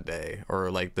for that day,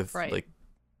 or like like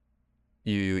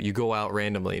you go out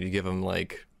randomly and you give them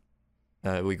like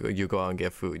you go out and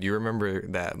get food. You remember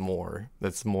that more.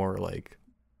 That's more like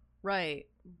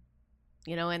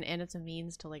you know, and it's a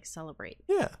means to like celebrate.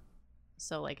 Yeah.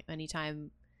 So like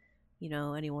anytime, you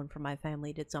know, anyone from my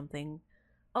family did something,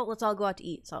 oh, let's all go out to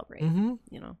eat, celebrate. You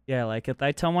know. Yeah, like if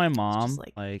I tell my mom,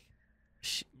 like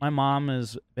my mom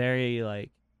is very like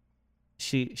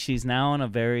she's now in a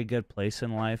very good place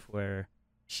in life where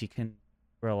she can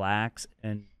relax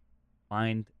and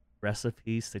find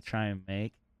recipes to try and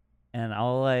make, and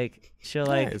she'll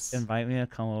like invite me to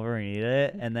come over and eat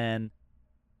it, and then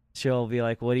she'll be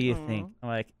like, what do you think? I'm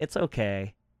like, it's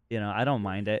okay, you know, I don't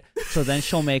mind it. So then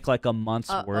she'll make like a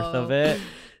month's worth of it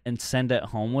and send it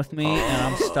home with me, and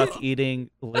I'm stuck eating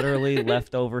literally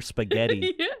leftover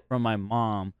spaghetti from my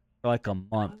mom for like a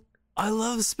month. I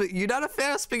love spaghetti. You're not a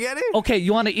fan of spaghetti? Okay,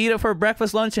 you want to eat it for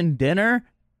breakfast, lunch, and dinner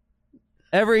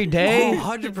every day?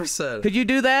 100%. Could you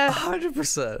do that?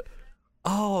 100%.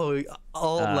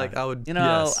 Like I would. You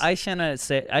know, yes. I shouldn't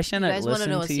listen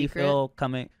to you, secret? Phil,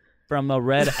 coming from a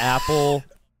red apple.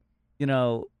 You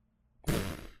know,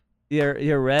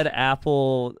 your red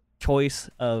apple choice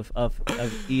of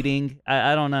eating.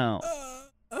 I don't know.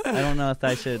 I don't know if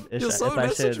I should. You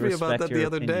messaged me about that the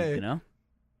other day. You know.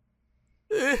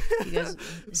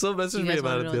 Someone messaged me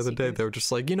about it the other day. They were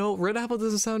just like, Red Apple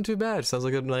doesn't sound too bad. Sounds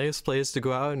like a nice place to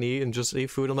go out and eat and just eat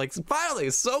food. I'm like, finally,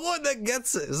 someone that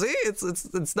gets it. See,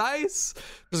 it's nice.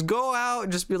 Just go out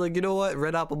and just be like, you know what?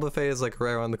 Red Apple buffet is like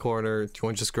right around the corner. Do you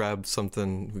want to just grab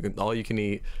something? All you can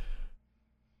eat.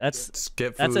 That's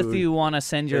if you want to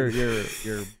send your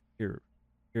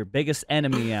biggest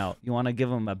enemy out. You want to give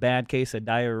them a bad case of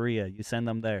diarrhea. You send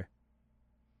them there.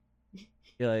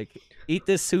 You're like, eat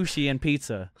this sushi and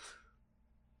pizza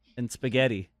and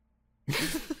spaghetti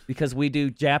because we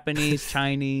do Japanese,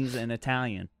 Chinese, and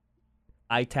Italian.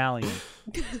 Italian.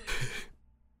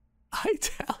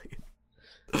 Italian.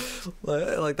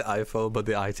 I like the iPhone, but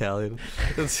the Italian.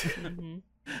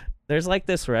 There's like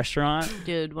this restaurant,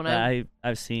 dude. When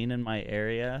I've seen in my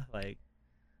area, like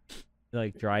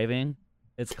driving.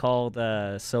 It's called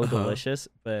So Delicious,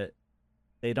 but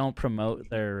they don't promote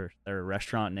their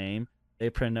restaurant name. They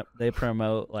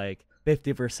promote like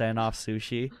 50% off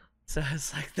sushi. So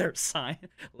it's like their sign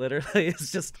literally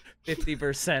is just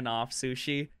 50% off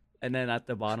sushi, and then at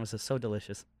the bottom it says "So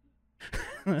delicious."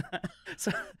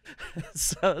 so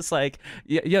it's like,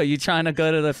 yo, you trying to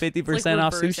go to the 50%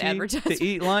 off sushi to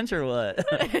eat lunch or what?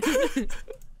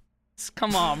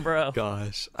 Come on, bro.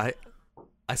 Gosh,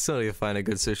 I still need to find a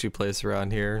good sushi place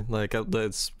around here. Like,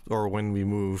 or when we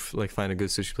move, like, find a good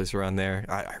sushi place around there.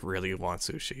 I really want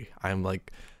sushi. I am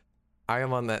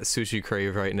on that sushi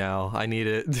crave right now. I need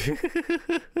it.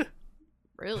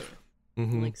 Really?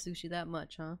 Mm-hmm. You like sushi that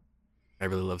much, huh? I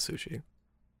really love sushi.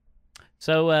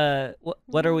 So,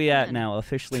 what are we at now?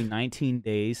 Officially 19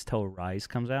 days till Rise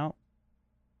comes out?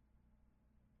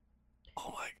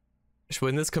 Oh my.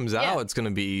 When this comes out, it's going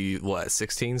to be, what,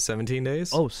 16, 17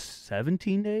 days? Oh,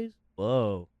 17 days?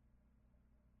 Whoa.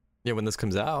 Yeah, when this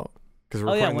comes out. Because we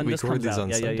record these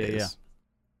on Sundays. Yeah.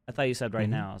 I thought you said right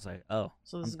now. I was like, oh.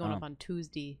 So this is going up on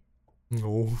Tuesday.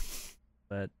 No.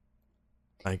 But.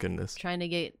 My goodness. Trying to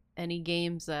get any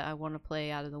games that I want to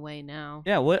play out of the way now.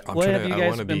 Yeah, what have you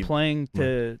guys been playing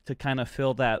to kind of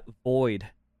fill that void?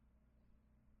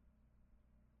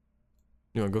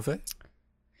 You want to go, Faye?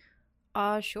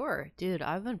 Sure. Dude,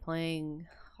 I've been playing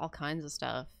all kinds of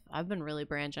stuff. I've been really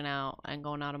branching out and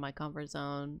going out of my comfort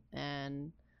zone.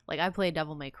 And, like, I played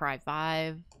Devil May Cry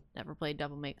 5. Never played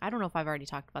Devil May... I don't know if I've already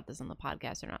talked about this on the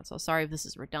podcast or not, so sorry if this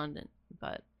is redundant.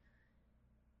 But,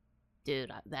 dude,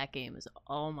 that game is...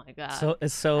 Oh, my God. So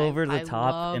it's so over the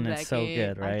top, and it's so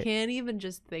good, right? I can't even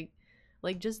just think...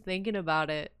 Like, just thinking about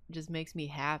it just makes me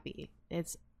happy.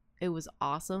 It was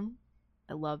awesome.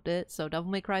 I loved it. So Devil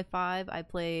May Cry 5, I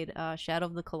played Shadow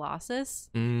of the Colossus,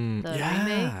 the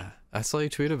remake. I saw you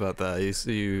tweet about that.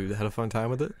 You had a fun time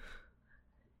with it?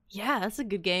 Yeah, that's a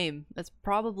good game. That's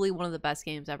probably one of the best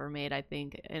games ever made, I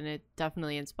think, and it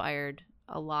definitely inspired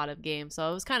a lot of games. So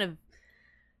it was kind of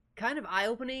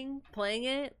eye-opening playing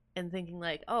it and thinking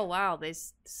like, oh wow,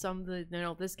 this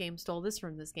game stole this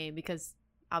from this game, because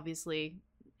obviously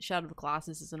Shadow of the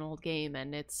Colossus is an old game,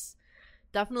 and it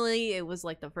was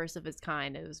like the first of its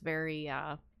kind. It was very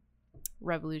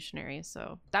revolutionary,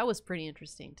 so that was pretty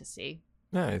interesting to see.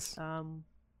 Nice.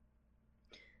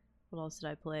 What else did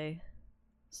I play?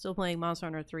 Still playing Monster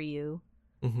Hunter 3U.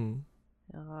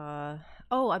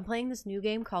 I'm playing this new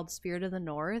game called Spirit of the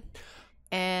North,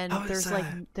 and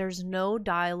there's no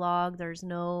dialogue, there's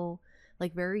no,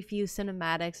 like, very few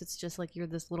cinematics. It's just like you're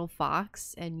this little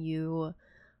fox and you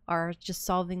are just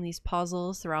solving these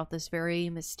puzzles throughout this very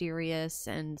mysterious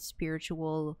and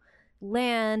spiritual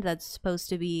land that's supposed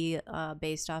to be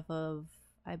based off of,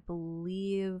 I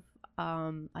believe,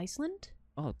 Iceland.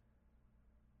 Oh,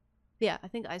 yeah, I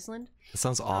think Iceland. It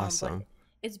sounds awesome.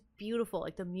 It's beautiful.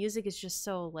 Like, the music is just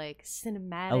so, like,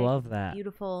 cinematic. I love that.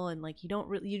 Beautiful, and like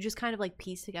you just kind of like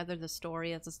piece together the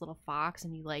story as this little fox,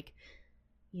 and you like,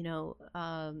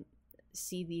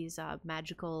 see these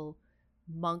magical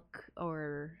monk,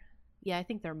 or I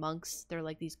think they're monks. They're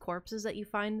like these corpses that you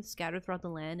find scattered throughout the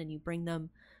land, and you bring them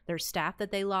their staff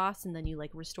that they lost, and then you like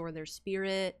restore their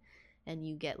spirit, and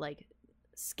you get like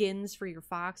skins for your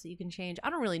fox that you can change. I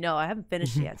don't really know. I haven't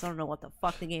finished it yet, so I don't know what the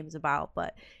fuck the game is about,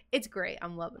 but it's great.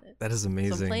 I'm loving it. That is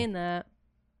amazing. So I'm playing that,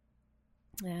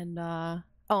 and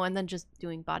and then just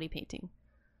doing body painting.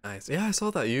 Nice. Yeah, I saw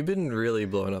that. You've been really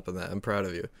blowing up in that. I'm proud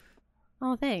of you.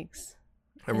 Oh, thanks.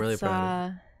 I'm really proud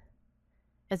of you.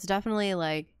 It's definitely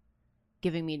like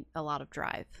giving me a lot of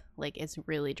drive. Like, it's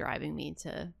really driving me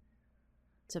to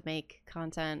make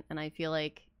content, and I feel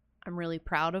like I'm really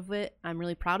proud of it. I'm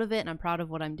really proud of it, and I'm proud of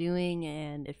what I'm doing,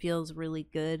 and it feels really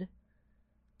good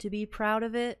to be proud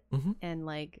of it. And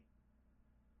like,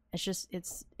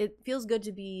 it feels good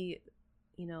to be,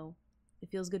 it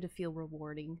feels good to feel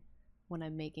rewarding when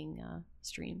I'm making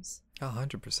streams.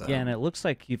 100%. Yeah, and it looks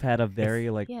like you've had a very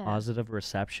Yeah. positive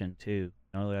reception too.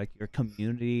 You know, like your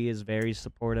community is very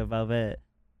supportive of it,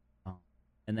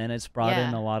 and then it's brought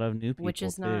in Yeah, a lot of new people which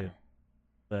is too. not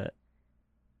But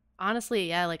honestly,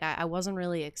 yeah, like I wasn't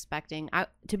really expecting.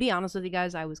 To be honest with you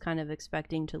guys, I was kind of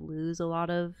expecting to lose a lot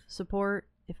of support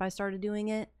if I started doing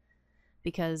it,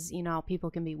 because you know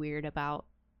people can be weird about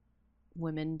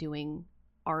women doing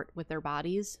art with their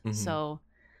bodies. So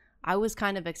I was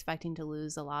kind of expecting to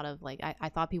lose a lot of, like, I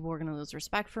thought people were going to lose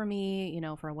respect for me, you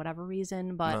know, for whatever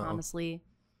reason. But honestly,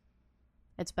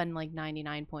 it's been like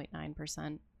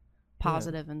 99.9%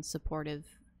 positive and supportive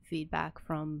feedback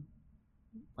from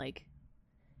like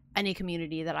any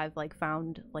community that I've like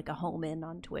found like a home in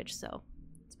on Twitch. So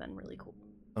it's been really cool.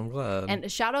 I'm glad.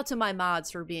 And shout out to my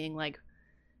mods for being like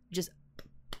just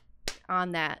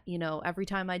on that, you know, every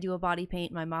time I do a body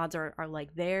paint, my mods are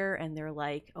like there, and they're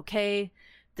like, okay,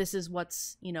 this is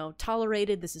what's, you know,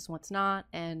 tolerated, this is what's not,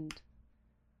 and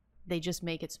they just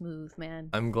make it smooth, man.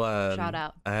 I'm glad. Shout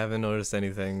out. I haven't noticed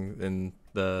anything in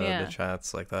the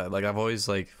chats like that. Like I've always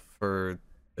like, for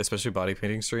especially body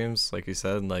painting streams, like you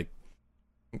said, like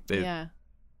if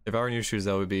I were in your shoes,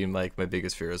 that would be like my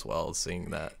biggest fear as well,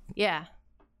 seeing that. Yeah,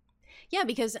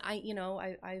 because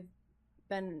I've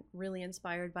been really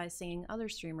inspired by seeing other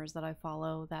streamers that I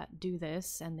follow that do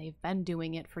this, and they've been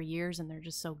doing it for years and they're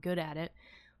just so good at it.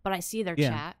 But I see their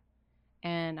chat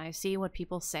and I see what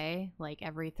people say, like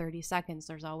every 30 seconds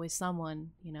there's always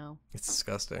someone, you know, it's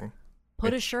disgusting,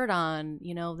 put a shirt on,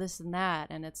 you know, this and that,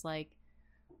 and it's like,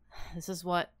 this is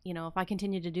what, you know, if I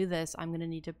continue to do this, I'm gonna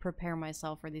need to prepare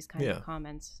myself for these kind of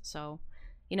comments. So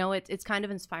you know, it's kind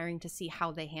of inspiring to see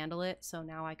how they handle it. So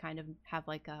now I kind of have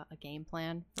like a game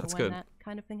plan for when that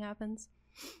kind of thing happens.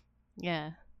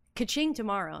 Yeah. Kaching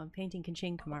tomorrow. I'm painting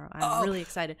Kaching tomorrow. I'm really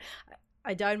excited.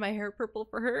 I dyed my hair purple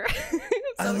for her.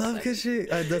 I love Kaching.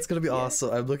 That's going to be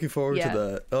awesome. I'm looking forward to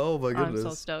that. Oh my goodness.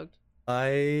 I'm so stoked.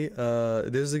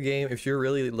 There's a game, if you're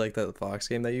really like that Fox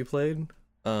game that you played,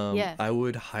 I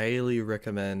would highly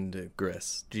recommend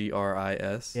Gris.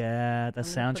 GRIS. Yeah, the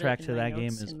soundtrack to that game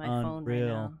is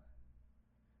unreal.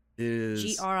 It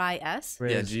is GRIS?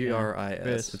 Yeah,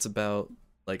 GRIS. It's about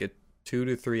like a 2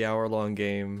 to 3 hour long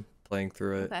game, playing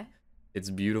through it. Okay.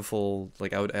 It's beautiful.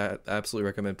 Like I would absolutely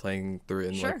recommend playing through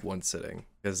it in like one sitting,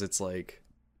 because it's like,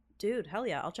 dude, hell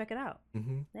yeah, I'll check it out.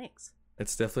 Thanks.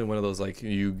 It's definitely one of those like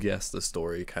you guess the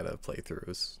story kind of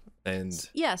playthroughs. And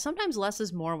yeah, sometimes less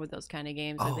is more with those kind of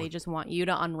games. Where they just want you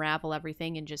to unravel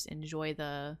everything and just enjoy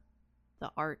the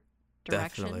art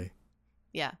direction. Definitely.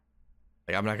 Yeah.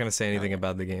 Like I'm not gonna say anything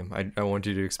about the game. I want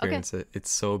you to experience it. It's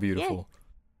so beautiful. Yay.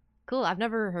 Cool. I've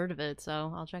never heard of it,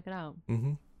 so I'll check it out.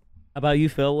 How about you,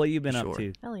 Phil? What you been up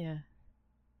to? Hell yeah.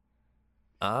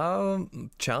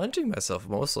 Challenging myself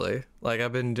mostly. Like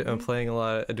I've been playing a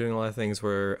lot, doing a lot of things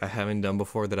where I haven't done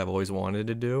before that I've always wanted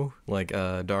to do. Like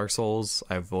Dark Souls,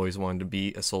 I've always wanted to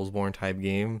beat a Soulsborne type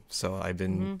game, so I've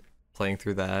been playing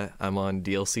through that. I'm on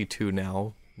DLC 2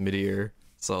 now, mid-year,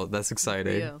 so that's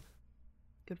exciting.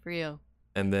 Good for you.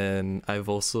 And then I've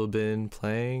also been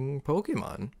playing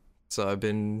Pokemon. So I've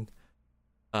been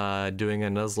doing a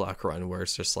Nuzlocke run where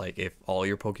it's just like if all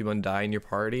your Pokemon die in your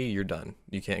party, you're done.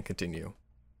 You can't continue.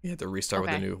 You have to restart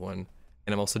with a new one.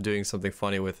 And I'm also doing something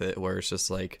funny with it where it's just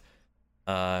like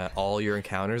all your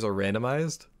encounters are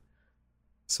randomized.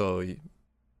 So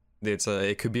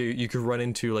it could be, you could run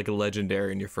into like a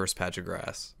legendary in your first patch of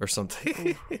grass or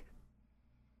something.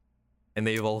 And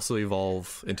they've also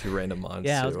evolve into random monsters.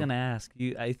 Yeah, I was gonna ask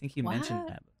you. I think you mentioned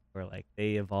that before. Like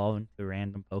they evolve into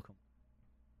random Pokemon.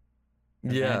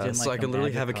 Yeah, so I could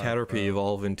literally have a Caterpie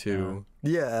evolve into.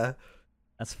 Yeah,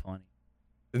 that's funny.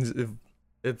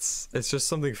 It's just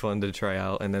something fun to try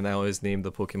out, and then I always name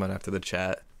the Pokemon after the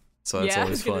chat, so that's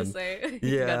always fun. Say,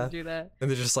 you gotta do that. And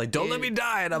they're just like, "Don't let me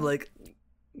die," and I'm like,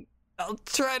 "I'll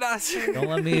try not to." Don't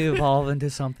let me evolve into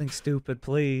something stupid,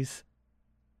 please.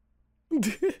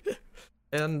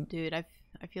 And dude, I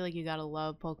feel like you gotta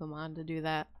love Pokemon to do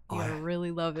that. You gotta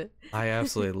really love it. I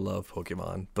absolutely love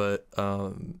Pokemon, but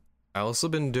I also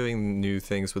been doing new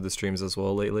things with the streams as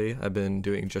well lately. I've been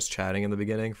doing just chatting in the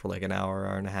beginning for like an hour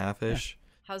and a half ish.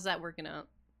 How's that working out?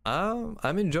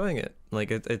 I'm enjoying it. Like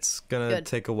it's gonna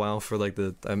take a while for like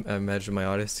I imagine my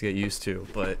audience to get used to,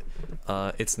 but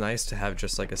it's nice to have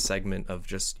just like a segment of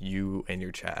just you and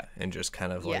your chat and just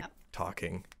kind of like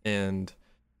talking. And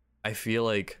I feel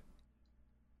like,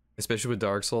 especially with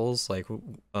Dark Souls, like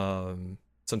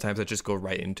sometimes I just go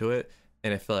right into it,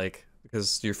 and I feel like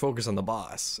because you're focused on the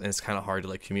boss and it's kind of hard to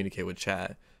like communicate with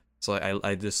chat, so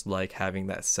I just like having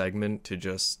that segment to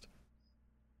just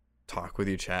talk with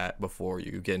your chat before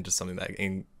you get into something that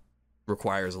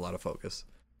requires a lot of focus.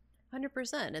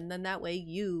 100%. And then that way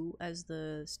you, as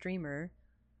the streamer,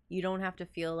 you don't have to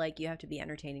feel like you have to be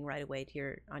entertaining right away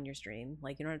on your stream.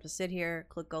 Like, you don't have to sit here,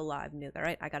 click go live, and do, all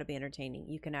right, I got to be entertaining.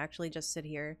 You can actually just sit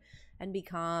here and be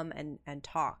calm and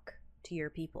talk to your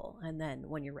people. And then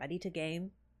when you're ready to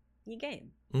game, you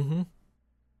game. Mm-hmm.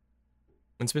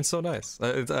 It's been so nice.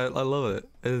 I love it.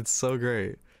 It's so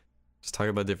great. Just talk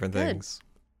about different things.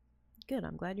 Good.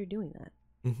 I'm glad you're doing that.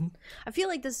 Mm-hmm. I feel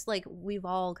like this, like, we've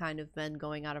all kind of been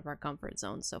going out of our comfort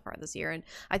zones so far this year. And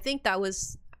I think that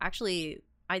was actually,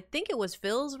 I think it was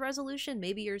Phil's resolution,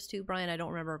 maybe yours too, Brian. I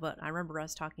don't remember, but I remember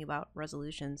us talking about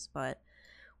resolutions. But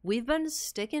we've been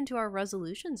sticking to our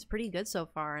resolutions pretty good so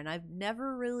far. And I've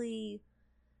never really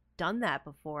done that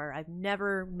before. I've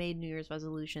never made New Year's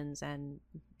resolutions and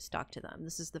stuck to them.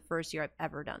 This is the first year I've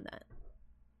ever done that.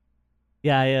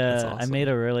 Yeah, Awesome. I made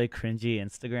a really cringy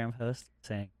Instagram post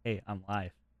saying, "Hey, I'm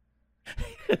live."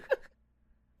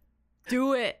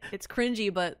 Do it. It's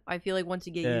cringy, but I feel like once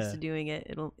you get used to doing it,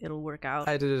 it'll work out.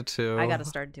 I did it too. I gotta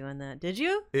start doing that. Did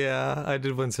you? Yeah, I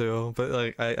did one too. But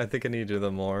like, I think I need to do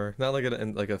them more. Not like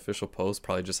an official post,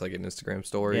 probably just like an Instagram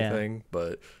story thing.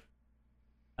 But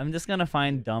I'm just gonna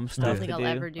find dumb stuff. I don't think to I'll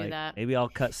ever do like, that. Maybe I'll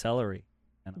cut celery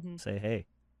and say, "Hey,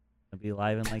 I'll be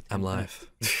live in like 10 I'm minutes."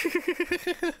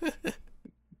 live.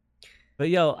 But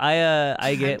yo,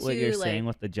 I get I'm what you're too, saying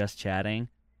like- with the just chatting,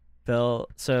 Phil.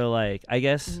 So like, I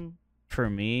guess for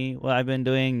me, what I've been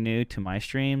doing new to my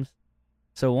streams.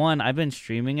 So one, I've been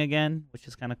streaming again, which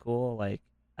is kind of cool. Like,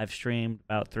 I've streamed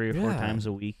about 3 or 4 times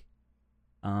a week.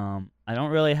 I don't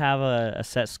really have a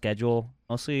set schedule.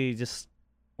 Mostly just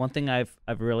one thing I've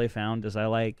really found is I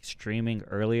like streaming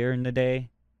earlier in the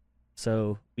day.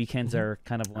 So weekends are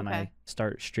kind of when I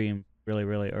start stream really,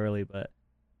 really early. But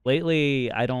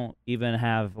lately, I don't even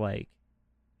have like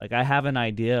I have an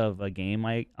idea of a game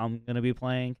I'm gonna be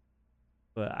playing,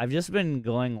 but I've just been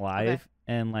going live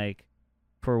and like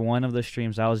for one of the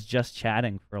streams I was just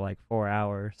chatting for like 4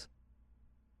 hours,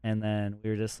 and then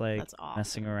we were just like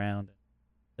messing around.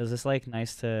 It was just like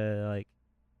nice to like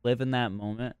live in that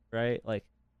moment, right? Like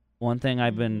one thing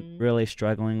I've been really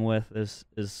struggling with is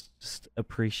just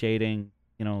appreciating,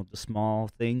 the small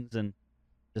things and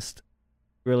just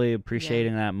really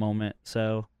appreciating that moment.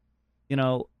 So,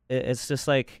 it's just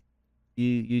like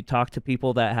you talk to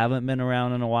people that haven't been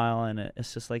around in a while, and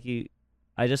it's just like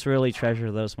I just really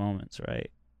treasure those moments, right?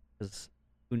 Because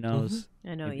who knows?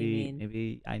 I know what you mean.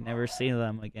 Maybe I never see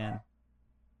them again.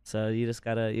 So you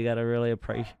gotta really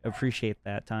appreciate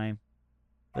that time.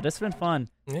 But it's been fun.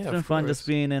 Yeah, it's been fun just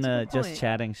being in a just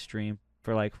chatting stream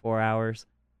for like 4 hours.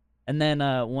 And then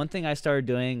one thing I started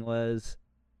doing was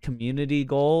community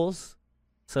goals.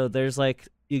 So there's like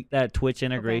that Twitch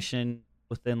integration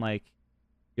within like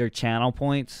your channel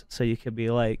points, so you could be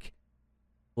like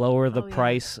lower the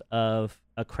price of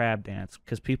a crab dance,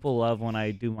 because people love when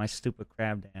I do my stupid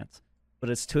crab dance, but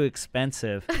it's too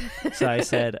expensive. So I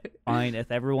said, fine, if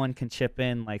everyone can chip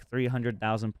in like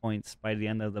 300,000 points by the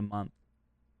end of the month,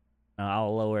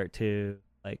 I'll lower it to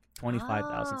like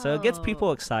 25,000. So it gets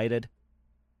people excited,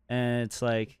 and it's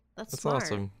like that's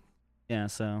awesome. Yeah,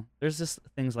 so there's just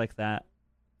things like that.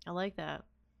 I like that.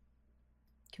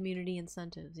 Community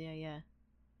incentives. Yeah.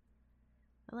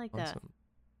 I like that.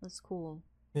 That's cool.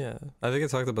 Yeah. I think I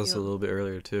talked about this a little bit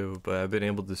earlier too, but I've been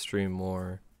able to stream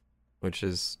more, which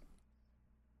is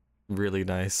really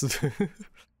nice.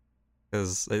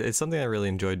 Because it's something I really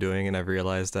enjoy doing, and I've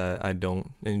realized that I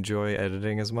don't enjoy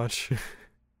editing as much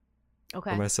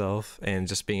for myself, and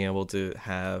just being able to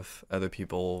have other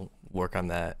people work on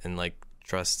that and like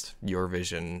trust your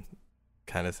vision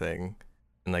kind of thing.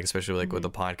 And like, especially like with the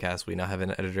podcast, we now have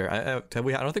an editor. I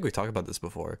don't think we talked about this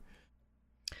before.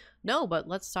 No, but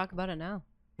let's talk about it now.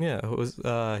 Yeah, it was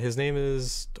his name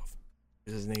is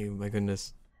my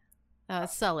goodness.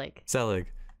 Selig.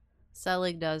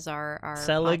 Selig does our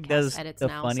Selig podcast does edits the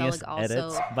now. funniest Selig also,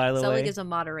 edits, by the way. Selig is a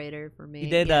moderator for me.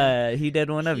 He did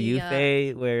one of you,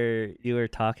 Faye, where you were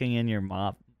talking in your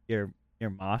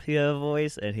mafia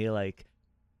voice, and he like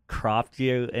cropped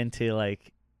you into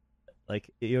like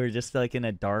you were just like in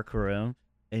a dark room,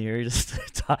 and you were just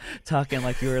talking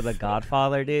like you were the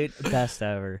Godfather, dude. Best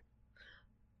ever.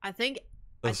 I think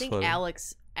funny.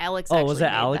 Alex. Oh, was it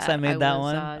Alex that made that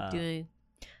one?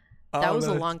 That was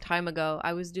a long time ago.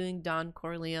 I was doing Don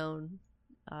Corleone,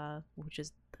 which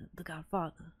is the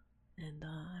Godfather, and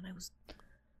I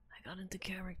got into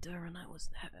character, and I was.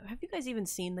 Have you guys even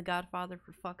seen The Godfather?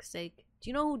 For fuck's sake, do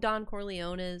you know who Don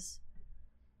Corleone is?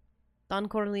 Don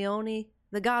Corleone,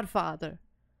 The Godfather.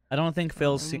 I don't think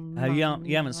Phil's seen.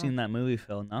 You haven't seen that movie,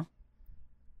 Phil? No.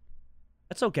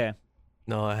 That's okay.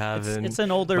 No, I haven't. It's an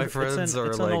older. My friends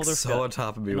are like so on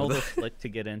top of me. An with older it. flick to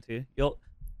get into.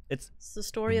 It's the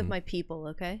story of my people.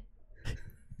 Okay.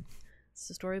 It's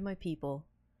the story of my people.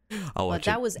 I'll watch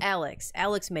But that was Alex.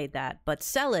 Alex made that. But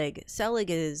Selig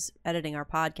is editing our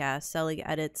podcast. Selig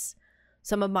edits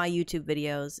some of my YouTube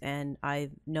videos, and I've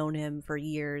known him for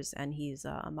years, and he's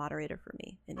a moderator for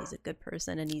me, and he's a good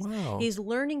person, and he's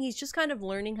learning. He's just kind of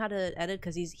learning how to edit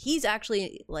because he's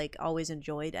actually like always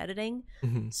enjoyed editing.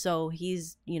 So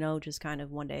he's just kind of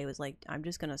one day was like, I'm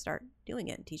just gonna start doing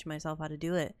it and teach myself how to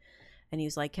do it. And he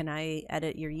was like, can I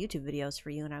edit your YouTube videos for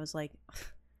you? And I was like,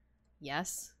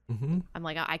 yes. I'm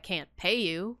like, I can't pay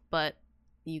you, but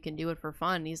you can do it for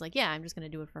fun. And he's like, yeah, I'm just gonna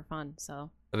do it for fun. So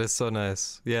that is so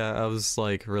nice. Yeah, I was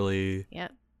like really. Yeah.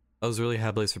 I was really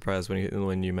happily surprised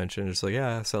when you mentioned just like,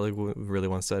 yeah, Sally really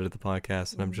wants to edit the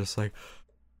podcast, and I'm just like,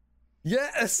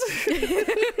 yes.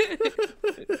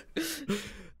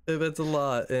 That's a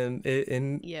lot, and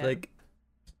like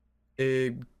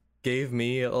it gave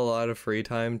me a lot of free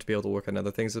time to be able to work on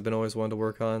other things I've been always wanted to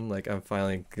work on. Like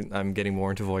I'm getting more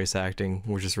into voice acting,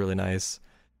 which is really nice,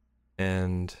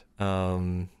 and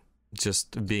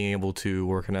just being able to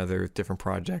work on other different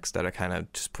projects that I kind of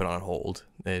just put on hold.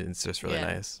 It's just really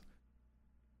nice.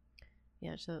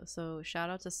 Yeah. So shout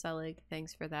out to Selig.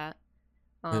 Thanks for that.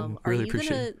 Really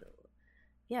appreciate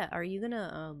it. Are you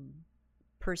gonna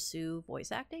pursue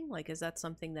voice acting? Like, is that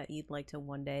something that you'd like to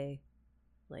one day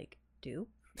like do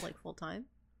like full time?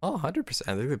 Oh, 100%.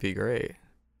 I think that'd be great.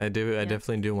 I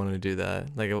definitely do want to do that,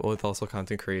 like with also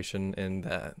content creation, and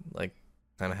that like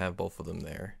kind of have both of them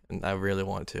there, and I really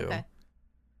want to. Okay.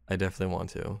 I definitely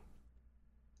want to.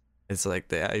 It's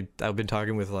like I've been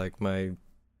talking with like my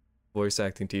voice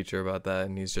acting teacher about that,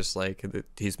 and he's just like,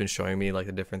 he's been showing me like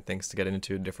the different things to get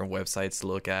into, different websites to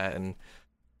look at, and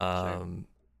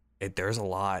there's a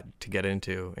lot to get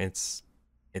into. It's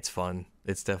fun.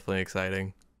 It's definitely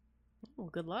exciting. Well,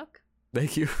 good luck.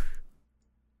 Thank you.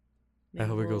 Maybe I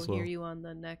hope it goes well. Hear you on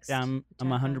the next. Yeah, I'm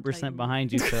 100%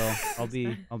 behind you, Phil. I'll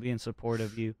be in support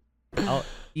of you.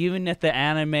 Even if the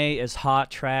anime is hot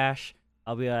trash,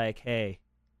 I'll be like, hey,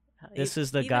 this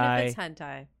is the guy. Even if it's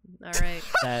hentai, all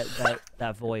right.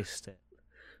 that voiced it.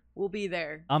 We'll be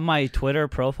there. On my Twitter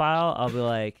profile, I'll be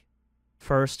like,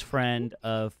 first friend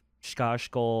of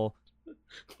Skashkol.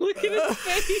 Look at his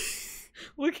face.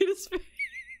 Look at his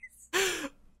face.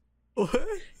 What?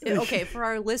 Okay, for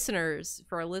our listeners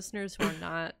who are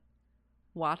not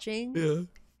watching,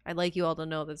 I'd like you all to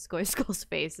know that Skoysko's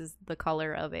face is the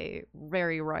color of a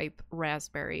very ripe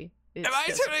raspberry. It's Am I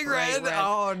turning red?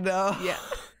 Oh no. Yeah.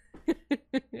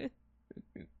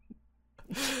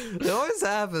 It always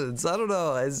happens. I don't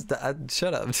know.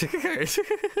 Shut up.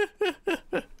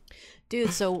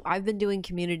 Dude, so I've been doing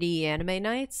community anime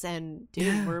nights, and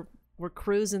dude, we're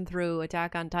cruising through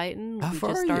Attack on Titan. How far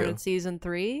just are started you? season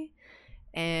 3,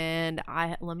 and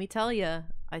let me tell you,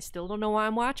 I still don't know why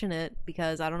I'm watching it,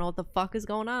 because I don't know what the fuck is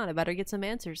going on. I better get some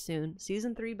answers soon.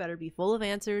 Season 3 better be full of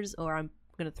answers, or I'm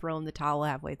gonna throw in the towel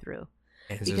halfway through.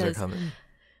 Answers are coming.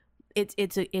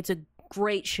 It's a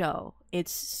great show.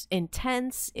 It's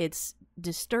intense. It's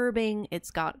disturbing.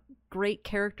 It's got great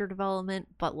character development.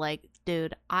 But like,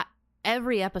 dude,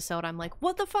 every episode I'm like,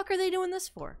 what the fuck are they doing this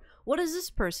for? What does this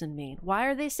person mean? Why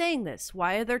are they saying this?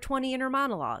 Why are there 20 inner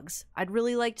monologues? I'd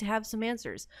really like to have some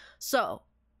answers. So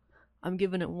I'm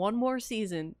giving it one more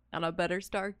season, and I better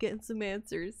start getting some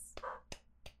answers.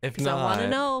 If not, I want to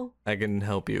know. I can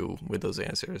help you with those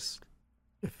answers.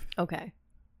 Okay.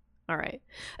 All right.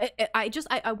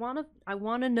 I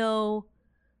want to know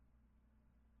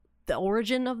the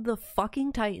origin of the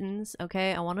fucking Titans.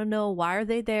 Okay. I want to know, why are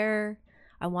they there?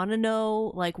 I want to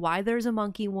know, like, why there's a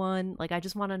monkey one. Like, I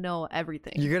just want to know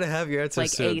everything. You're gonna have your answers like,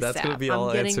 soon. That's gonna be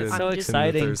all answers. So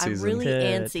exciting. I'm really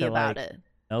antsy about it.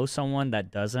 Know someone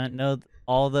that doesn't know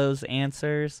all those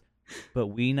answers, but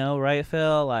we know, right,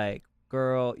 Phil? Like,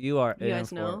 girl, you are. You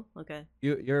guys know? Okay.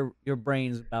 Your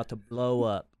brain's about to blow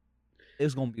up.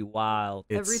 It's gonna be wild.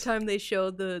 Every time they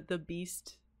show the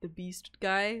beast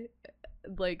guy,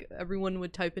 like, everyone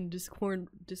would type in Discord,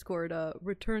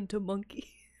 return to monkey.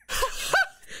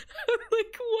 I'm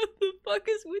like, what the fuck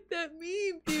is with that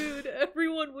meme, dude?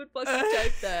 Everyone would fucking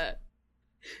type that.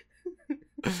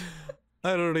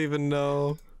 I don't even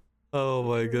know. Oh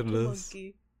my goodness.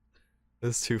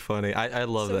 It's too funny. I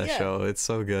love that show. It's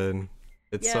so good.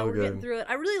 It's so we're good. Getting through it.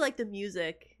 I really like the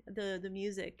music. The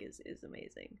music is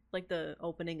amazing. Like the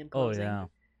opening and closing. Oh yeah.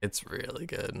 It's really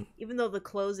good. Even though the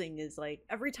closing is like,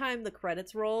 every time the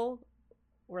credits roll,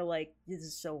 we're like, this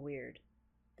is so weird.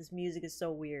 This music is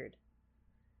so weird.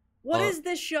 What is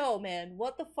this show, man?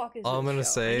 What the fuck is this show? All I'm gonna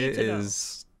say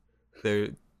is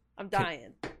I'm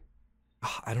dying.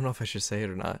 I don't know if I should say it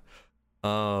or not.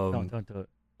 Don't do it.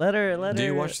 Let her. Do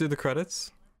you watch through the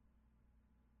credits?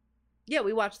 Yeah,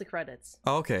 we watched the credits.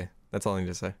 Oh, okay. That's all I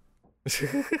need to say.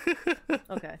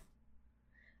 Okay.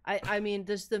 I mean,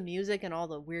 just the music and all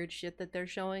the weird shit that they're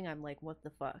showing, I'm like, what the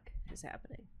fuck is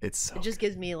happening? It just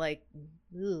gives me like,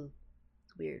 ugh,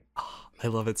 it's weird. I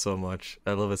love it so much.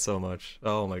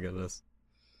 Oh my goodness.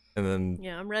 And then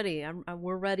yeah, I'm ready.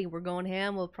 We're ready. We're going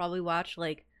ham. We'll probably watch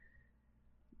like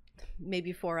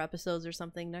maybe 4 episodes or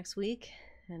something next week,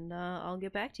 and I'll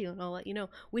get back to you and I'll let you know.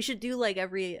 We should do like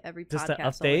every just podcast.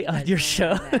 Just an update on your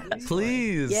show.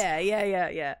 Please. Yeah.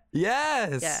 Yes.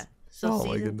 Yeah. So Oh,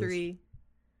 my season goodness. 3.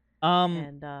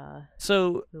 And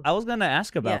so I was gonna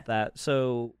ask about that.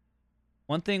 So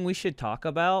one thing we should talk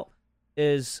about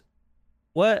is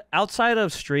what, outside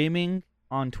of streaming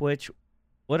on Twitch,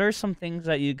 what are some things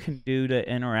that you can do to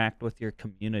interact with your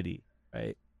community,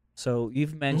 right? So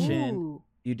you've mentioned Ooh.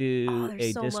 you do there's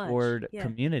a so much. Discord Yeah.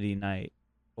 community night,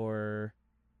 or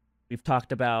we've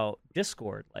talked about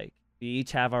Discord. Like we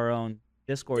each have our own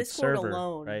Discord server,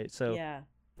 alone. right? So Yeah.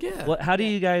 how do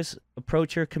you guys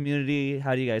approach your community?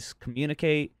 How do you guys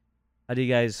communicate? How do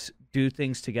you guys do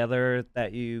things together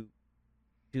that you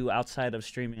do outside of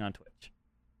streaming on Twitch?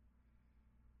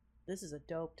 This is a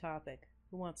dope topic.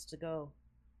 Who wants to go?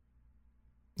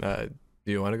 Do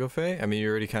you want to go, Faye? I mean, you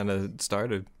already kind of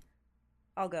started.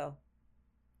 I'll go.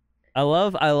 I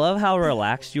love how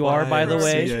relaxed you are, by the YMCA.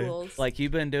 way. Visuals. Like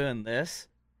you've been doing this.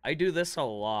 I do this a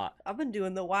lot. I've been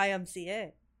doing the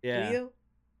YMCA. Yeah. Do you?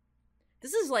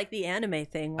 This is like the anime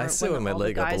thing where I sit when with my all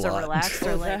leg the up a guys are lot. relaxed. So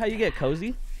They're is like, that how you get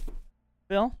cozy,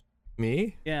 Bill?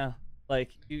 Me? Yeah. Like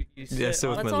you Yeah, sit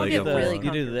with on my Let's all leg get up. really you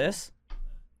do comfortable. this.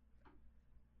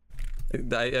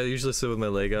 I usually sit with my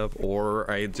leg up, or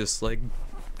I just like,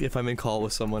 if I'm in call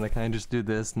with someone, I kind of just do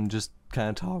this and just kind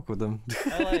of talk with them.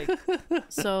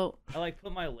 so I like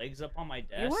put my legs up on my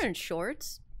desk. you're wearing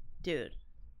shorts, dude.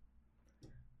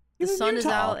 The It's in sun is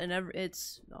Utah. out, and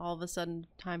it's all of a sudden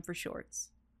time for shorts.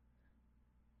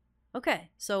 Okay,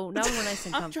 so now we're nice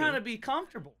and I'm comfy. trying to be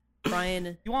comfortable.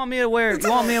 Brian, You want me to wear? You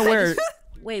want me to wear?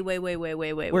 wait. Wear Wait.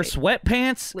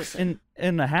 sweatpants Listen.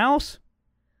 in the house?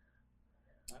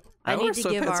 I wear need to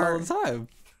give sweatpants our. all the time,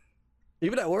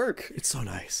 even at work. It's so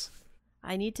nice.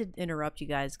 I need to interrupt you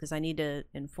guys because I need to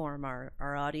inform our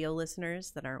audio listeners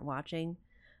that aren't watching.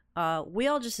 We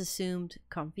all just assumed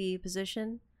comfy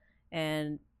position,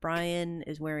 and Brian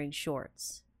is wearing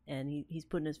shorts, and he's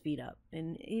putting his feet up,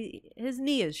 and his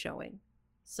knee is showing.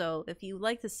 So if you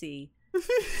like to see,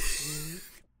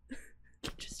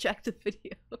 just check the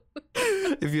video.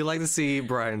 If you like to see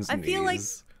Brian's I knees, feel like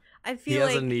he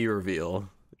has a knee reveal.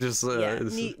 Just yeah,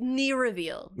 knee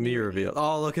reveal. knee reveal.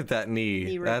 Oh, look at that knee.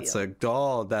 Knee That's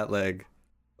reveal. that leg.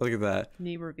 Look at that.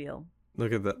 Knee reveal.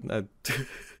 Look at that.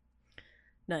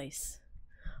 Nice.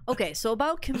 Okay, so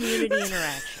about community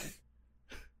interaction.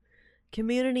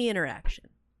 Community interaction.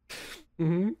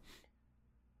 Mm-hmm.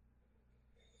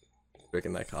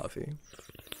 Drinking that coffee.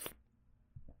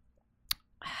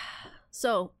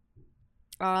 So,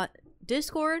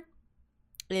 Discord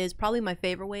is probably my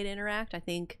favorite way to interact. I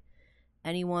think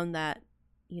anyone that,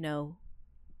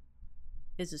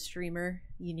 is a streamer,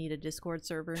 you need a Discord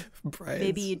server.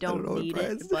 Maybe you don't need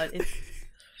it, but it's...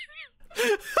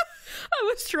 I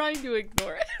was trying to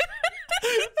ignore it.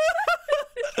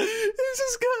 He's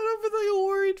just got up with like a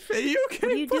worried face. You okay?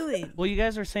 What are you doing? Well, you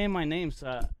guys are saying my name,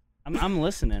 so I'm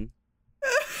listening.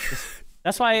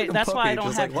 That's why I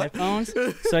don't have headphones,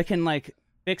 so I can like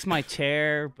fix my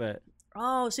chair. But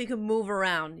Oh, so you can move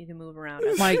around. You can move around.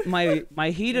 my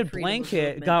heated freedom of blanket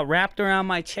movement. got wrapped around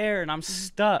my chair, and I'm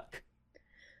stuck.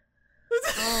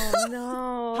 Oh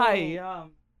no. Hi.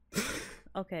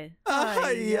 Okay.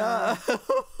 Yeah.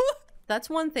 That's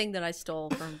one thing that I stole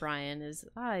from Brian is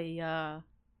I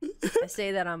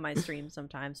say that on my stream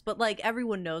sometimes, but like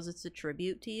everyone knows it's a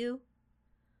tribute to you.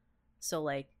 So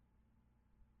like,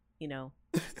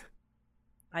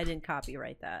 I didn't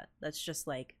copyright that. That's just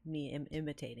like me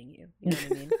imitating you. You know what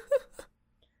I mean?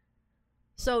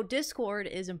 So Discord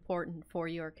is important for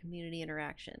your community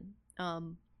interaction.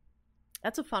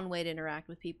 That's a fun way to interact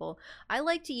with people. I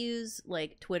like to use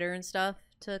like Twitter and stuff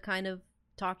to kind of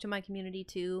talk to my community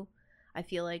too. I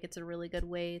feel like it's a really good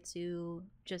way to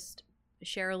just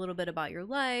share a little bit about your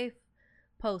life,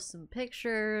 post some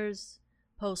pictures,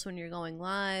 post when you're going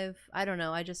live. I don't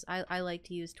know. I like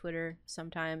to use Twitter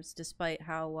sometimes, despite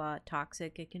how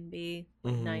toxic it can be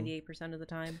 98% of the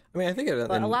time. I mean, I think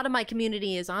But a lot of my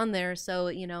community is on there, so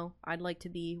I'd like to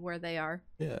be where they are.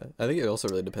 Yeah, I think it also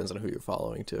really depends on who you're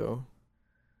following too.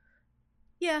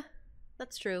 Yeah,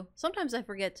 that's true. Sometimes I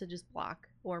forget to just block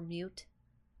or mute.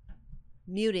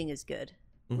 muting is good.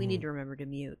 We need to remember to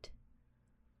mute.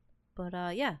 But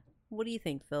yeah, what do you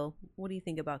think, Phil? What do you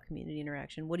think about community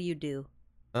interaction? What do you do?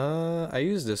 I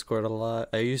use Discord a lot.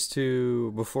 I used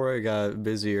to, before I got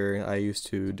busier, I used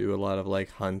to do a lot of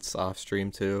like hunts off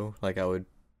stream too. Like I would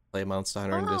play Monster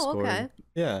Hunter in Discord. Okay.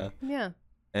 Yeah. Yeah.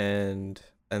 And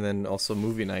then also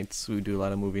movie nights. We do a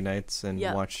lot of movie nights and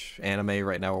watch anime.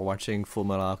 Right now we're watching Full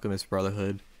Metal Alchemist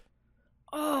Brotherhood.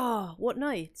 Oh, what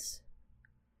nights?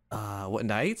 What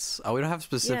nights? Oh, we don't have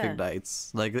specific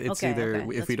nights. Like it's either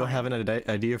if we don't have an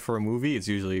idea for a movie, it's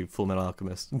usually Full Metal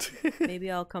Alchemist.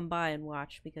 Maybe I'll come by and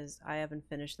watch because I haven't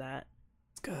finished that.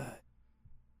 It's good.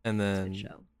 And then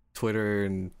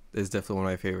Twitter is definitely one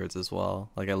of my favorites as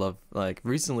well. Like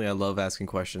recently I love asking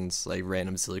questions, like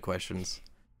random silly questions.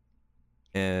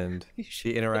 And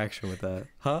the interaction with that.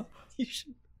 Huh? You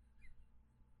should.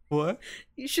 What?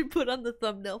 You should put on the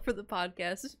thumbnail for the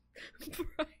podcast.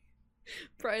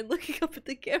 Brian looking up at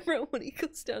the camera when he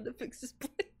goes down to fix his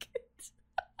blanket.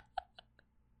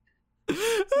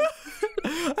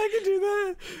 I can do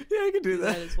that. Yeah, I can do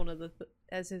that. That is one of the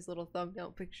as his little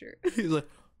thumbnail picture. He's like,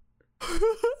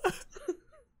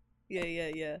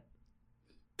 yeah.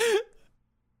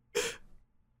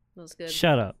 That was good.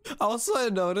 Shut up. Also, I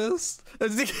noticed.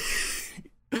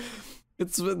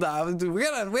 It's we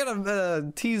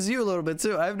gotta tease you a little bit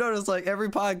too. I've noticed like every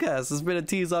podcast has been a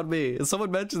tease on me. And someone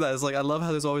mentioned that. It's like I love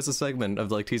how there's always a segment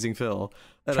of like teasing Phil.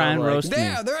 And Try and roast me.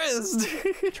 Yeah, there is.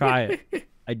 Try it.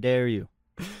 I dare you.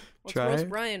 Let's roast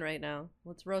Brian right now.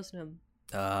 Let's roast him.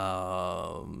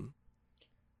 Brian?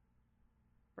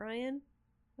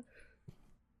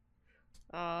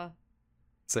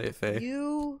 Say it, Faye.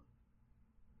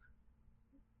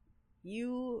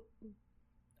 You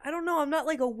I don't know, I'm not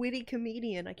like a witty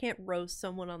comedian. I can't roast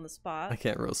someone on the spot. I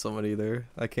can't roast someone either.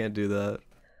 I can't do that.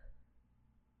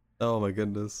 Oh my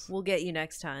goodness. We'll get you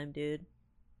next time, dude.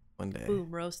 One day.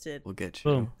 Boom, roasted. We'll get you.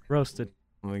 Boom, roasted.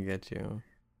 I'm gonna get you.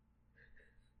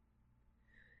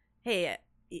 Hey,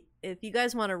 if you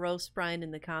guys want to roast Brian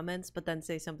in the comments, but then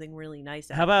say something really nice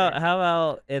How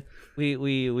about if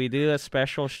we do a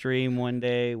special stream one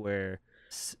day where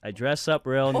I dress up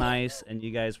real nice and you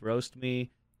guys roast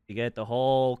me? You get the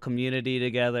whole community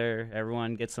together.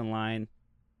 Everyone gets in line.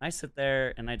 I sit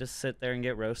there and I just sit there and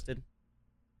get roasted.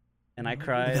 And I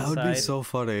cry. That would be so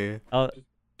funny.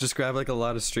 Just grab like a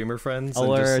lot of streamer friends. I'll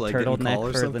and wear just, like, a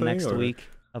turtleneck for the next or... week.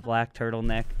 A black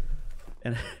turtleneck.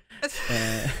 And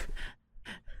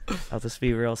I'll just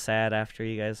be real sad after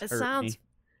you guys hurt me.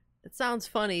 It sounds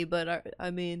funny, but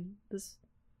I mean, this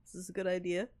is a good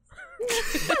idea.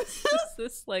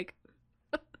 This like...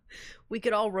 We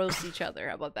could all roast each other.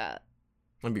 How about that?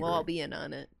 We'll all be in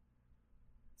on it.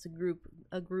 It's a group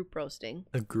roasting.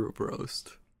 A group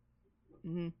roast.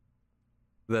 Mm-hmm.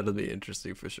 That'll be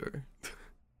interesting for sure.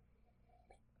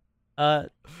 I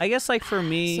guess like for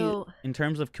me, in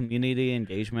terms of community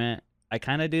engagement, I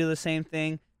kind of do the same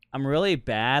thing. I'm really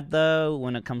bad though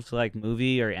when it comes to like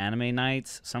movie or anime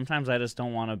nights. Sometimes I just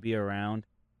don't want to be around.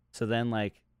 So then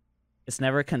like, it's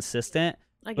never consistent.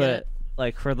 I get it.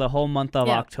 Like for the whole month of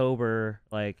October,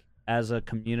 like as a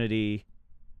community,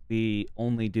 we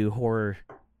only do horror,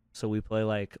 so we play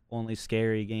like only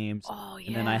scary games. Oh yeah.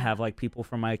 And then I have like people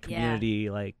from my community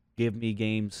like give me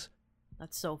games.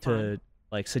 That's so fun. To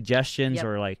like suggestions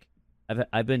or like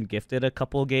I've been gifted a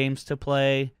couple games to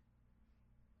play.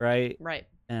 Right.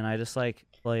 And I just like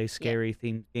play scary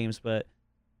themed games, but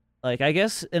like I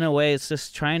guess in a way it's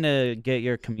just trying to get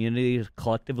your community to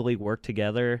collectively work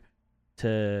together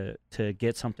to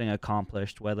get something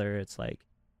accomplished, whether it's like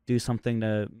do something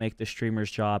to make the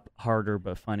streamer's job harder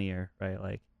but funnier, right?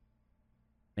 Like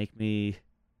make me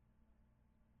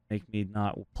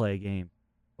not play a game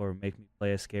or make me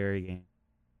play a scary game.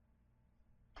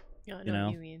 Yeah, I know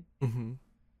what you mean. Mm-hmm.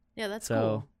 Yeah, that's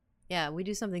cool. Yeah, we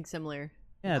do something similar.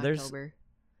 Yeah, there's October.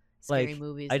 Scary like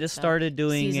movies. I just started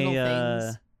doing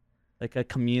things. Like a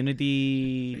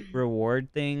community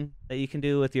reward thing that you can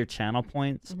do with your channel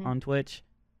points on Twitch.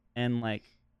 And like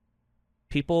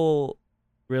people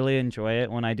really enjoy it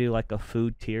when I do like a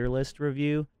food tier list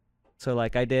review. So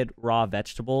like I did raw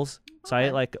vegetables. So I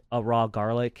ate like a raw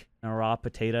garlic and a raw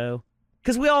potato.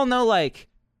 Because we all know like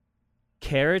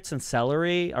carrots and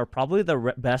celery are probably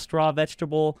the best raw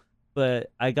vegetable. But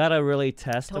I got to really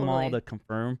test them all to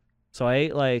confirm. So I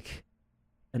ate like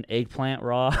an eggplant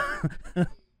raw.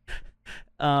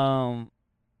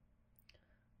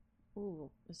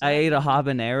 I ate a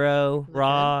habanero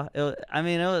raw.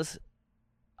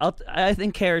 I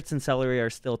think carrots and celery are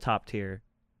still top tier.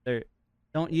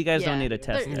 You guys don't need to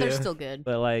test them. They're still good.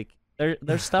 But like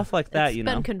there's stuff like that, It's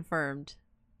been confirmed.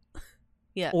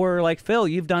 Yeah. Or like Phil,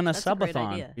 you've done a That's a great subathon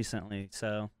idea. recently,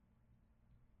 so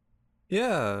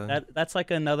Yeah. that's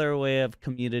like another way of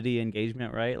community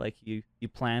engagement, right? Like you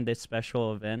planned a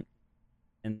special event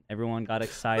and everyone got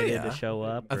excited to show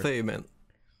up. I thought you meant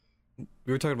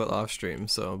we were talking about off stream,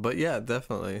 so but yeah,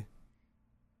 definitely.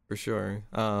 For sure.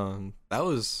 That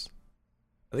was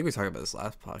I think we talked about this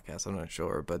last podcast, I'm not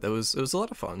sure, but it was a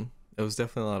lot of fun. It was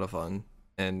definitely a lot of fun.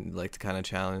 And like to kind of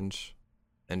challenge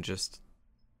and just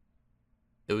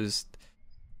it was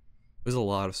a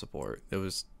lot of support. It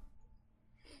was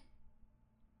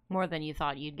More than you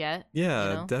thought you'd get. yeah,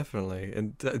 you know? definitely.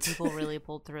 And People really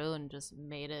pulled through and just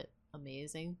made it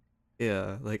amazing.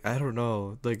 yeah, like I don't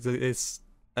know, like it's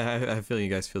I feel you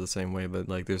guys feel the same way, but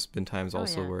like there's been times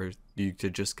also where you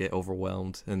could just get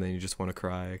overwhelmed and then you just want to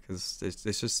cry because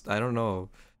it's just I don't know.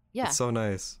 Yeah. It's so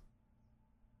nice.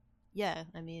 Yeah,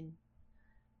 I mean,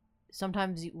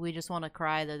 sometimes we just want to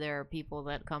cry that there are people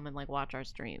that come and like watch our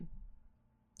stream.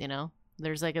 You know,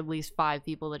 there's like at least 5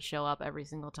 people that show up every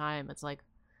single time. It's like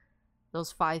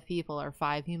those 5 people are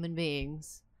 5 human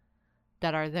beings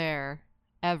that are there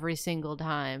every single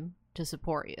time to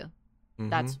support you. Mm-hmm.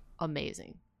 That's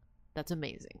amazing. That's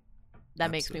amazing.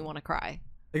 That makes me want to cry.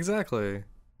 Exactly.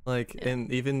 Like,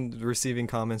 and even receiving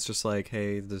comments just like,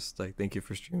 hey, this, like, thank you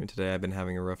for streaming today. I've been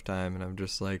having a rough time. And I'm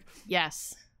just like,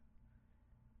 yes.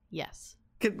 Yes.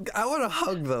 I want to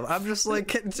hug them. I'm just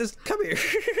like, just come here.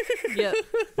 Yeah.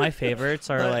 My favorites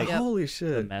are like holy the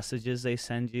shit. messages they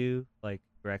send you like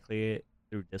directly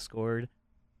through Discord.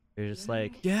 They're just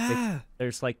like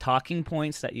there's like talking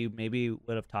points that you maybe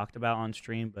would have talked about on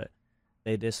stream, but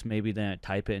they just maybe didn't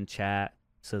type it in chat,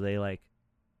 so they like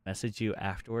message you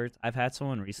afterwards. I've had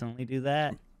someone recently do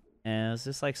that, and it was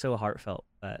just like so heartfelt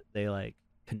that they like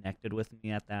connected with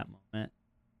me at that moment.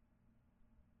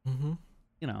 Mm-hmm.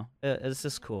 You know, it's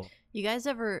just cool. You guys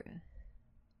ever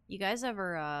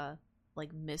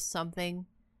like miss something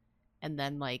and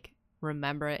then like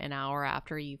remember it an hour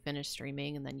after you finish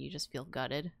streaming and then you just feel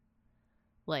gutted?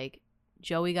 Like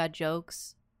Joey Got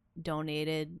Jokes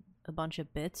donated a bunch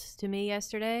of bits to me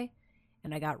yesterday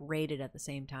and I got raided at the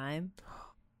same time.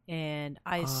 And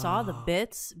I saw the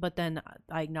bits, but then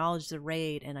I acknowledged the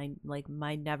raid and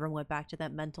I never went back to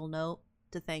that mental note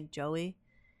to thank Joey.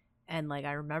 And like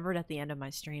I remembered at the end of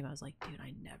my stream, I was like, dude,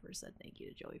 I never said thank you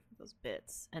to Joey for those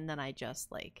bits. And then I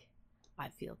just like I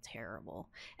feel terrible.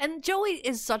 And Joey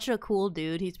is such a cool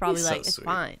dude. He's probably like, it's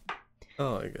fine.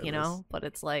 Oh my goodness. You know, but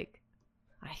it's like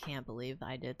I can't believe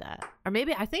I did that. Or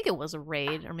maybe I think it was a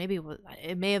raid, or maybe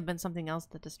it may have been something else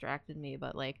that distracted me,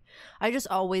 but like I just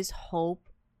always hope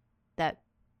that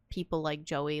people like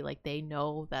Joey, like they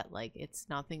know that like it's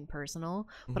nothing personal.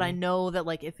 Mm-hmm. But I know that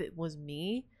like if it was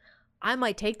me, I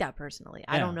might take that personally.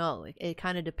 I don't know. It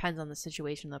kind of depends on the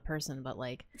situation of the person, but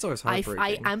like it's always heartbreaking.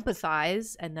 I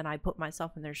empathize and then I put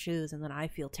myself in their shoes and then I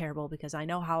feel terrible because I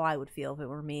know how I would feel if it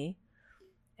were me.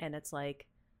 And it's like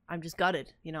I'm just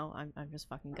gutted, you know. I'm just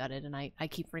fucking gutted, and I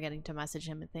keep forgetting to message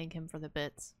him and thank him for the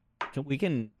bits. We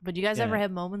can. But do you guys ever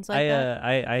have moments like that?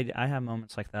 I have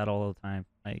moments like that all the time.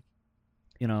 Like,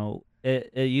 you know,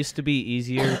 it used to be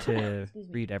easier to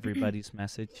read everybody's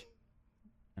message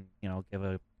and, you know, give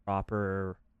a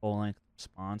proper full-length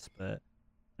response, but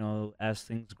you know, as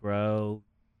things grow,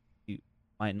 you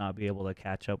might not be able to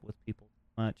catch up with people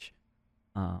much,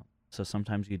 so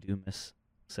sometimes you do miss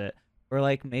it, or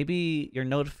like maybe your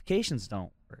notifications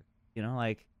don't work, you know,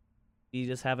 like you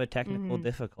just have a technical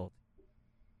difficulty,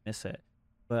 miss it.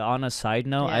 But on a side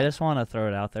note, I just want to throw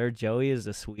it out there, Joey is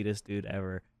the sweetest dude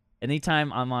ever.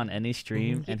 Anytime I'm on any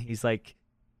stream and he's like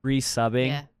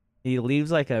resubbing, he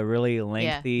leaves like a really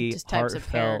lengthy, just types heartfelt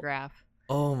a paragraph.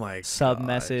 Oh my sub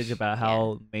message about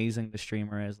how amazing the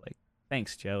streamer is. Like,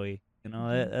 thanks, Joey. You know,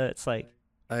 it's like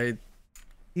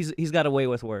he's got a way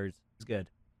with words. He's good.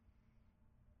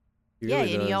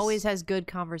 And he always has good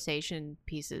conversation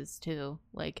pieces too.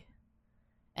 Like,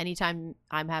 anytime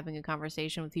I'm having a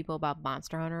conversation with people about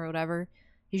Monster Hunter or whatever,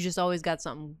 he's just always got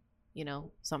something, you know,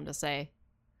 something to say,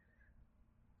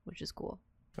 which is cool.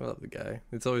 I love the guy.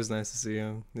 It's always nice to see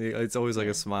him. It's always like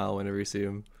a smile whenever you see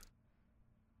him.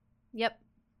 Yep.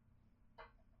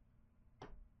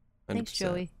 100%. Thanks,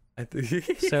 Joey.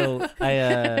 So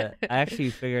I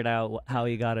actually figured out how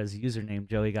he got his username.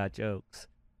 Joey Got Jokes.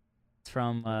 It's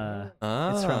from a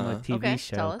TV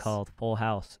show called Full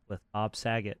House with Bob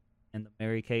Saget and the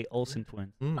Mary Kate Olsen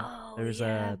twins.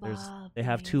 Oh, They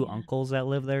have 2 uncles that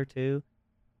live there too,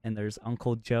 and there's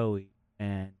Uncle Joey,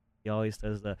 and he always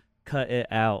does the cut it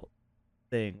out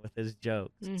thing with his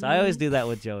jokes. So I always do that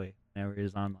with Joey whenever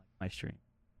he's on my stream.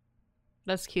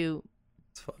 That's cute.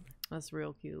 It's fun. That's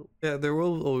real cute. Yeah, there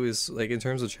will always, like, in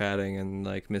terms of chatting and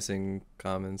like missing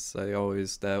comments, that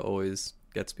always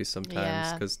gets me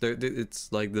sometimes, because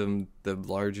it's like the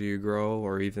larger you grow,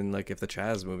 or even like if the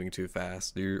chat is moving too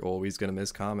fast, you're always gonna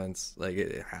miss comments. Like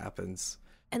it happens.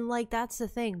 And like that's the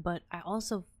thing, but I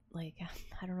also like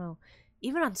I don't know,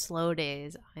 even on slow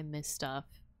days I miss stuff.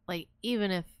 Like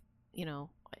even if, you know,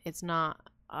 it's not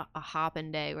a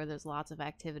hopping day where there's lots of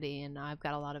activity and I've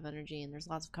got a lot of energy and there's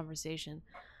lots of conversation,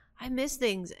 I miss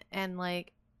things. And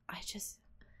like I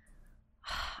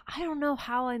don't know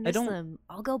how I miss them.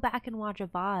 I'll go back and watch a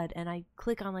VOD and I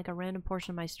click on like a random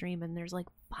portion of my stream and there's like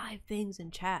 5 things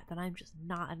in chat that I'm just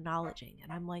not acknowledging,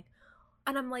 and I'm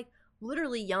like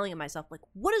literally yelling at myself, like,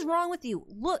 what is wrong with you?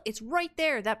 Look, it's right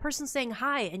there. That person's saying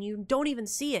hi and you don't even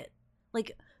see it.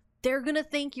 Like, they're gonna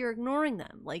think you're ignoring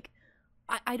them. Like,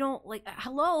 I don't, like,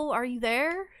 hello, are you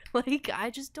there? Like,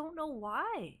 I just don't know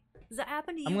why. Does that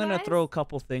happen to you I'm gonna guys? throw a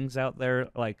couple things out there,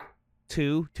 like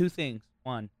two things.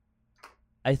 One,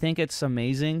 I think it's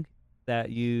amazing that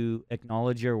you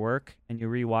acknowledge your work and you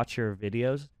rewatch your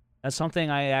videos. That's something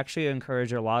I actually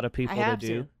encourage a lot of people to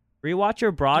do. Rewatch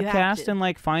your broadcast and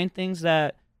like find things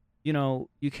that, you know,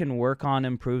 you can work on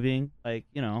improving. Like,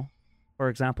 you know, for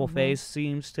example, FaZe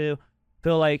seems to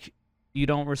feel like you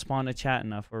don't respond to chat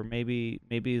enough, or maybe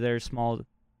there's small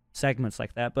segments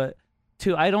like that. But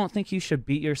two, I don't think you should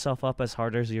beat yourself up as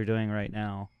hard as you're doing right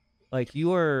now. Like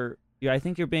I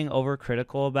think you're being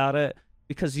overcritical about it,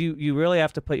 because you really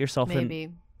have to put yourself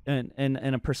in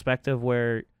a perspective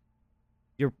where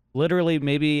you're literally,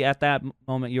 maybe at that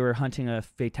moment you were hunting a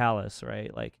fatalis,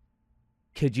 right? Like,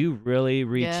 could you really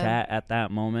read chat at that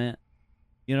moment?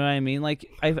 You know what I mean? Like,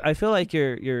 I feel like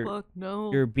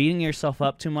you're beating yourself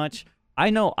up too much. I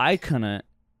know I couldn't,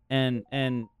 and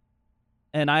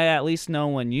I at least know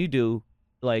when you do,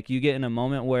 like, you get in a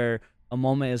moment where a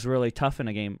moment is really tough in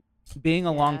a game. Being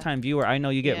a longtime viewer, I know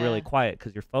you get really quiet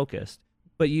because you're focused,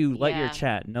 but you let your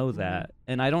chat know that,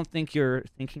 and I don't think you're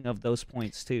thinking of those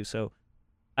points too. So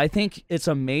I think it's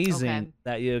amazing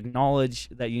that you acknowledge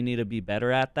that you need to be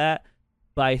better at that,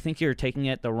 but I think you're taking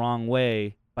it the wrong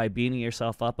way by beating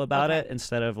yourself up about it,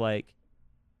 instead of like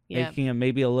making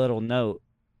maybe a little note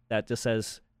that just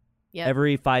says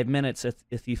every 5 minutes,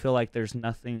 if you feel like there's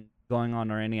nothing going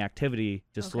on or any activity,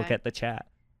 just look at the chat,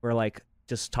 or like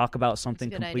just talk about something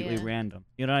completely random.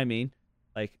 You know what I mean?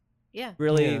 Like,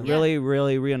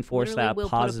 really reinforce that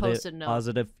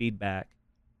positive feedback.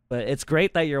 But it's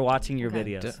great that you're watching your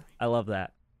videos. I love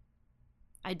that.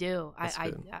 I do.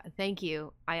 I thank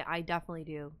you. I definitely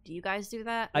do. Do you guys do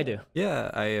that? I do.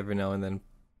 Yeah, I every now and then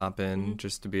pop in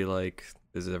just to be like,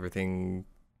 is everything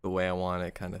the way I want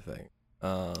it, kind of thing.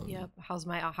 How was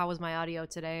my audio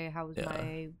today? How was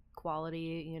my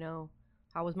quality? You know,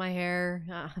 how was my hair?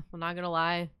 I'm not gonna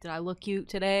lie. Did I look cute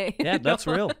today? Yeah, that's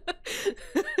real.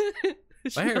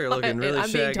 My hair looking really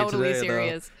shaggy today. I'm being totally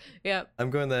serious. Yep. I'm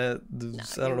going that.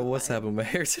 I don't know what's happened with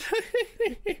my hair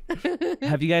today.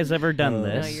 Have you guys ever done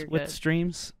this with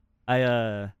streams?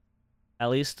 At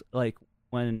least like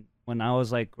when I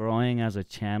was like growing as a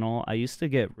channel, I used to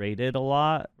get rated a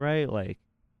lot, right? Like,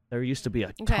 there used to be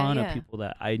a ton of people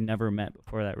that I never met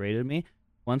before that rated me.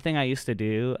 One thing I used to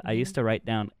do, I used to write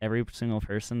down every single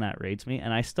person that rates me,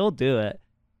 and I still do it.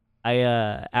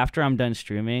 After I'm done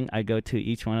streaming, I go to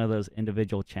each one of those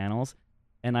individual channels,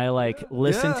 and I like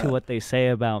listen to what they say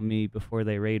about me before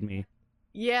they raid me.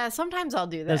 Yeah, sometimes I'll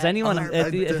do that. Does anyone,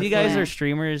 if you guys are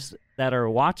streamers that are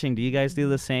watching, do you guys do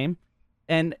the same?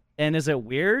 And is it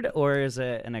weird, or is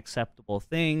it an acceptable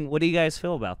thing? What do you guys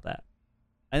feel about that?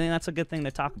 I think that's a good thing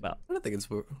to talk about. I don't think it's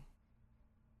weird.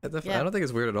 I don't think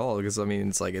it's weird at all, because I mean,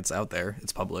 it's like, it's out there,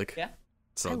 it's public. Yeah.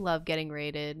 So. I love getting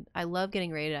rated. I love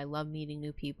meeting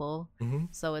new people.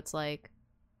 So it's like,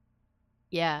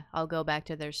 I'll go back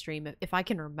to their stream if I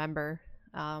can remember.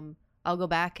 I'll go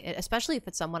back, especially if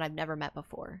it's someone I've never met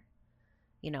before.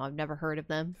 You know, I've never heard of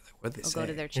them. I'll go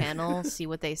to their channel, see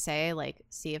what they say, like,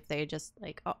 see if they just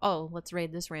like, oh, let's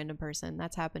raid this random person.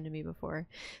 That's happened to me before.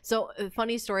 So, a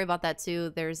funny story about that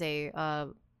too. There's a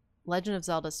Legend of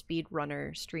Zelda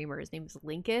speedrunner streamer. His name is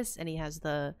Linkus, and he has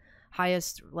the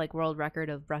highest like world record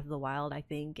of Breath of the Wild, I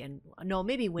think, and no,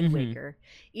 maybe Wind Waker.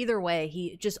 Either way,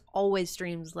 he just always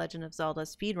streams Legend of Zelda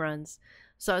speedruns.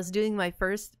 So I was doing my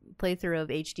first playthrough of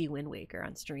HD Wind Waker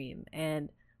on stream, and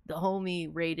the homie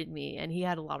rated me, and he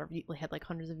had had like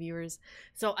hundreds of viewers.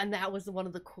 So, and that was one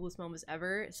of the coolest moments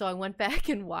ever. So I went back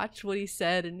and watched what he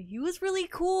said, and he was really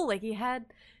cool. Like, he had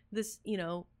this, you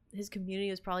know, his community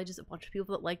was probably just a bunch of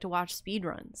people that like to watch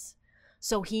speedruns.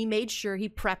 So he made sure he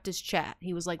prepped his chat.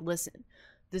 He was like, listen,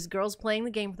 this girl's playing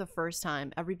the game for the first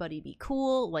time. Everybody be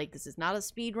cool. Like, this is not a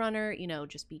speedrunner, you know,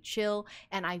 just be chill.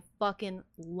 And I fucking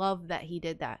love that he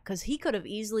did that, because he could have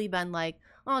easily been like,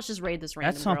 oh, let's just raid this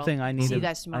random That's something girl. I need See to, you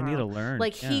guys tomorrow. I need to learn.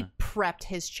 Like, he prepped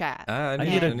his chat. I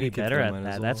need to be better at that.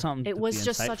 Well. That's something It to was be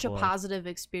just such a insightful of. positive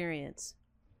experience.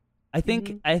 I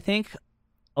think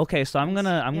okay, so I'm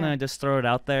gonna just throw it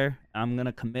out there. I'm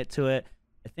gonna commit to it.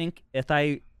 I think if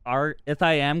I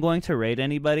am going to raid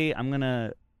anybody, I'm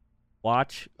gonna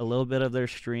watch a little bit of their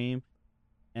stream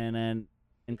and then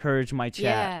encourage my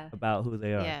chat about who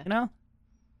they are. Yeah. You know?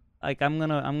 Like I'm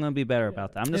gonna be better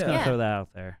about that. I'm just gonna throw that out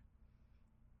there.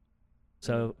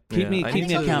 So keep me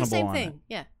accountable the same on thing.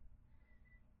 it.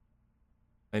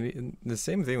 Yeah. The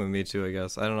same thing with me too, I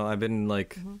guess. I don't know. I've been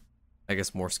like, I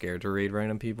guess, more scared to raid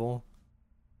random people.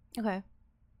 Okay.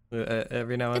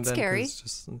 Every now and It's then. scary.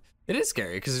 It is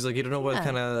scary because it's like you don't know what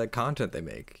kind of content they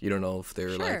make. You don't know if they're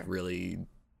Sure. like really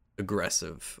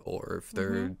aggressive or if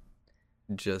they're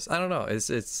just, I don't know.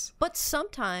 It's. But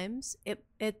sometimes it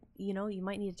you know, you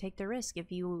might need to take the risk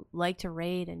if you like to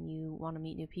raid and you want to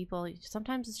meet new people.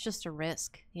 Sometimes it's just a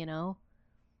risk, you know.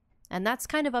 And that's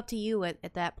kind of up to you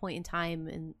at that point in time,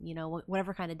 and you know,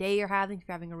 whatever kind of day you're having. If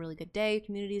you're having a really good day, your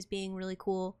community is being really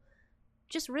cool,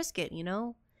 just risk it, you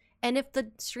know. And if the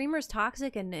streamer's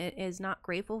toxic and is not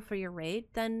grateful for your raid,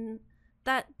 then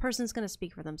that person's gonna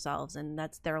speak for themselves, and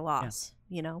that's their loss,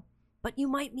 you know. But you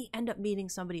might end up meeting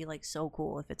somebody like so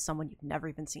cool if it's someone you've never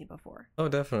even seen before. Oh,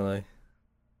 definitely.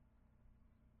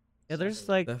 Yeah, there's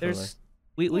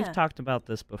we've talked about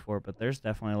this before, but there's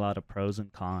definitely a lot of pros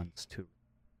and cons too,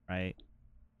 right?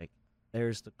 Like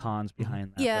there's the cons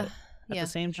behind that. Yeah. But at the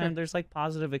same time, there's like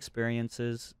positive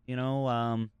experiences. You know,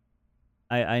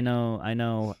 I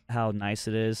know how nice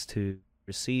it is to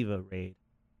receive a raid,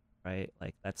 right?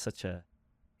 Like that's such a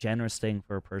generous thing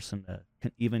for a person to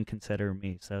even consider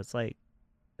me. So it's like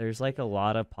there's like a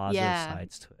lot of positive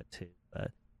sides to it too.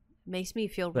 But makes me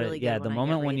feel really good. Yeah, the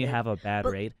moment when you have a bad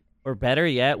raid, or better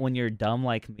yet, when you're dumb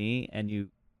like me and you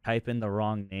type in the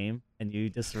wrong name and you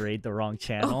just raid the wrong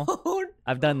channel.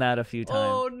 I've done that a few times.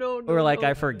 Oh no! Or like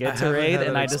I forget to raid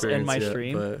and I just end my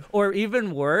stream. But... Or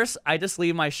even worse, I just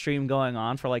leave my stream going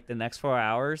on for like the next 4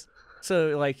 hours.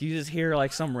 So like you just hear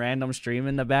like some random stream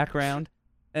in the background.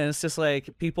 And it's just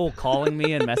like people calling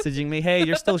me and messaging me, "Hey,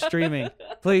 you're still streaming.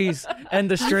 Please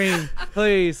end the stream,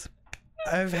 please."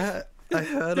 I've had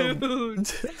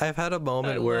a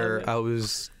moment where I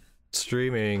was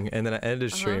streaming and then I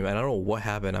ended stream and I don't know what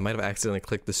happened. I might have accidentally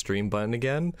clicked the stream button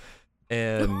again,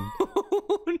 and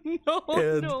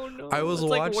no. I was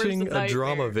watching a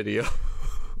drama video.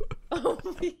 Oh,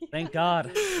 thank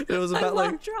God. It was about I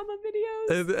love drama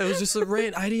videos. It was just a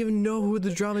random. I didn't even know who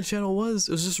the drama channel was.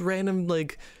 It was just random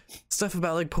like stuff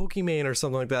about like Pokemon or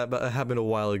something like that. But it happened a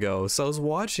while ago. So I was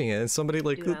watching it, and somebody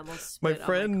like my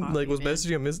friend like was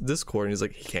messaging him in Discord, and he's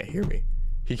like, he can't hear me.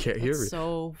 He can't hear me.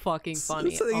 So fucking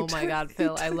funny. Oh my God,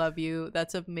 Phil, I love you.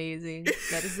 That's amazing.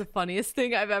 That is the funniest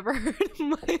thing I've ever heard in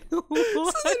my life. So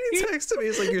then he texted me.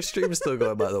 He's like, "Your stream is still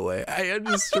going, by the way." I ended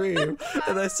the stream,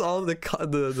 and I saw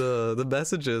the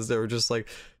messages. They were just like,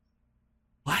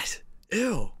 "What?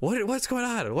 Ew! What's going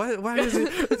on? Why is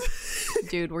it?"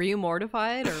 Dude, were you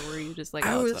mortified or were you just like,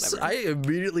 "Oh, it's whatever"? I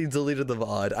immediately deleted the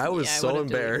VOD. I was so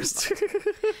embarrassed.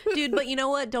 Dude, but you know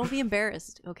what? Don't be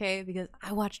embarrassed, okay? Because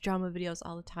I watch drama videos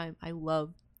all the time. I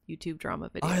love YouTube drama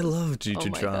videos. I love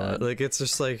YouTube drama. God. Like it's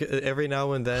just like every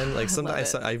now and then. Like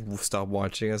sometimes I stop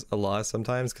watching a lot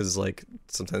sometimes because like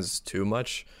sometimes it's too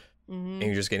much, and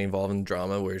you're just getting involved in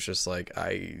drama where it's just like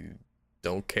I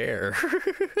don't care.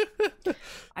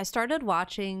 I started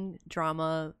watching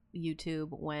drama YouTube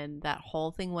when that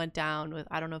whole thing went down with,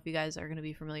 I don't know if you guys are going to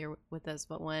be familiar with this,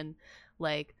 but when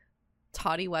like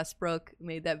Toddy Westbrook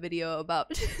made that video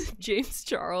about James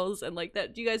Charles and like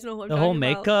that. Do you guys know who I'm talking about? The whole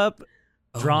makeup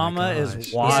drama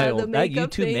is wild. Yeah, that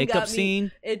YouTube makeup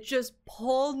scene. It just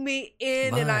pulled me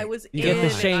in, and I was you in. get the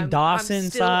Shane Dawson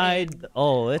side.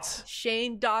 Oh, it's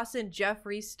Shane Dawson,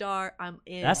 Jeffree Star. I'm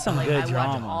in. That's some good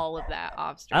drama. I watch all of that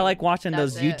off stream. I like watching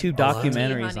those YouTube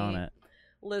documentaries on it.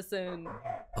 Listen,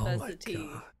 that's the tea.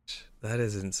 Gosh, that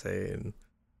is insane.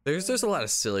 There's a lot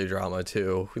of silly drama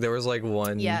too. There was like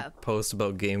one post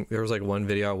about game. There was like one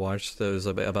video I watched that was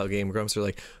about Game Grumps. They're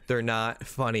like, they're not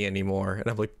funny anymore, and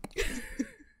I'm like,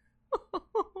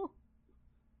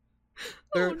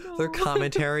 their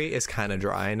commentary is kind of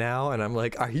dry now, and I'm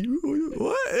like, are you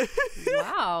what?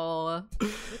 Wow.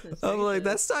 I'm like,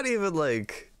 that's not even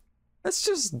like, that's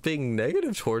just being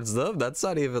negative towards them. That's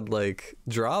not even like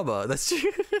drama. That's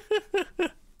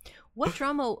what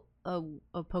drama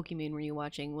Pokemon were you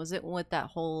watching? Was it with that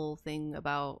whole thing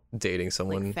about dating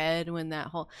someone? Like Fed when that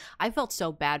whole I felt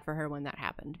so bad for her when that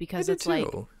happened because it's too. like,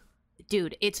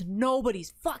 dude, it's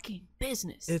nobody's fucking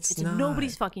business. It's not.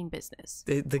 Nobody's fucking business.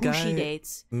 The Who guy she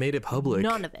dates, made it public.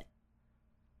 None of it.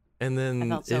 And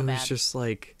then it was bad. Just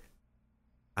like,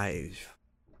 I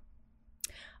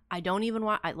don't even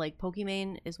watch. Like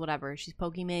Pokimane is whatever. She's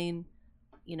Pokimane.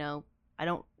 You know, I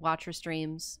don't watch her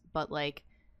streams, but like,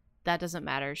 that doesn't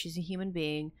matter. She's a human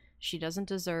being. She doesn't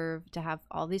deserve to have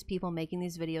all these people making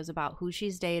these videos about who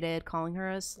she's dated, calling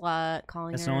her a slut,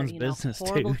 calling That's her business,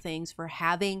 horrible dude. things for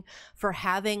having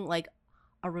like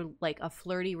a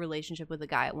flirty relationship with a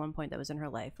guy at one point that was in her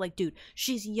life. Like, dude,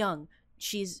 she's young.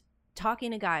 She's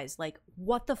talking to guys. Like,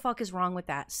 what the fuck is wrong with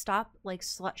that? Stop like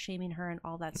slut shaming her and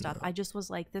all that stuff. I just was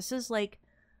like, this is like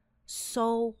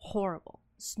so horrible.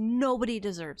 Nobody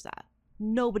deserves that.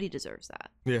 Nobody deserves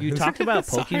that. Yeah. You talked about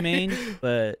Pokimane,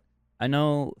 but I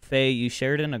know, Faye, you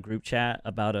shared in a group chat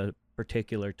about a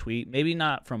particular tweet, maybe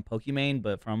not from Pokimane,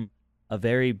 but from a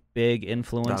very big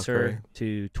influencer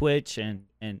to Twitch and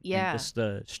just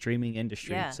the streaming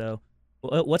industry. Yeah. So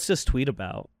what's this tweet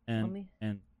about? Let me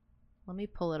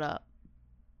pull it up.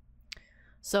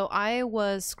 So I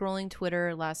was scrolling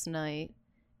Twitter last night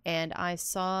and I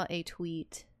saw a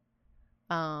tweet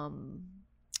from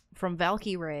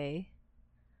Valkyrae,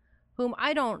 whom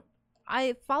I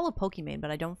follow Pokimane,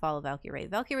 but I don't follow Valkyrae.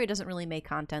 Valkyrae doesn't really make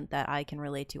content that I can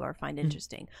relate to or find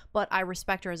interesting, but I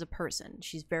respect her as a person.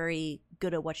 She's very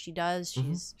good at what she does.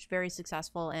 She's very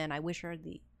successful, and I wish her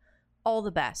all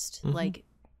the best. Like,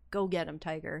 go get him,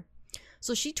 Tiger.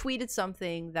 So she tweeted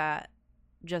something that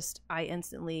just I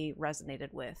instantly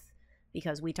resonated with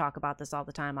because we talk about this all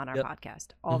the time on our podcast,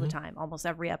 all the time, almost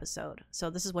every episode. So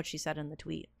this is what she said in the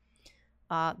tweet.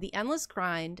 The endless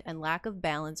grind and lack of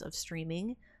balance of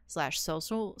streaming /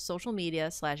 social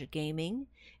media / gaming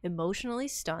emotionally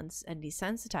stunts and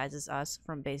desensitizes us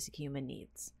from basic human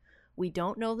needs. We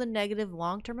don't know the negative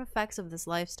long-term effects of this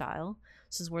lifestyle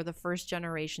since we're the first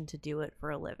generation to do it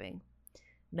for a living.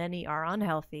 Many are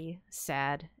unhealthy,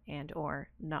 sad, and or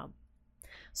numb.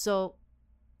 So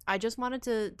I just wanted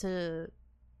to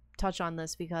touch on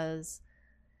this because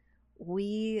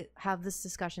we have this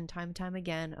discussion time and time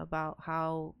again about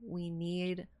how we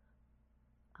need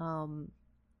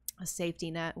a safety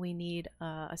net. We need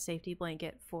a safety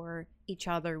blanket for each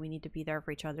other. We need to be there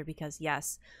for each other because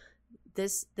yes,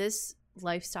 this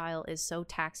lifestyle is so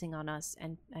taxing on us,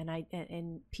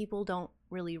 and people don't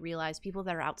really realize, people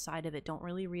that are outside of it don't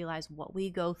really realize what we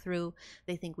go through.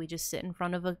 They think we just sit in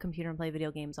front of a computer and play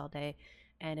video games all day,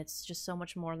 and it's just so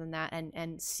much more than that.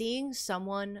 And seeing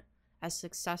someone as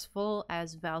successful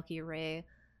as Valkyrae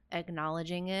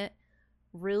acknowledging it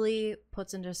really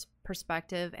puts into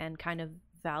perspective and kind of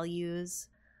values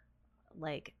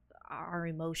like our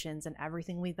emotions and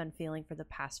everything we've been feeling for the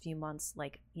past few months,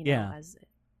 like, you know,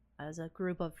 as a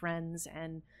group of friends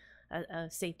and a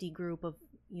safety group of,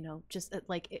 you know, just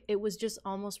like it was just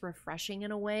almost refreshing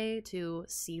in a way to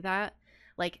see that,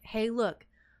 like, hey, look,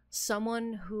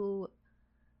 someone who,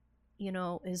 you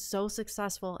know, is so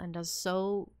successful and does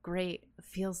so great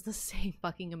feels the same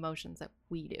fucking emotions that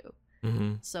we do.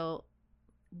 So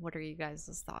what are you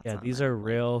guys' thoughts on these that? are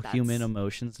real Like, human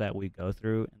emotions that we go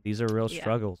through. These are real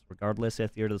struggles, regardless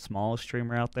if you're the smallest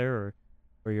streamer out there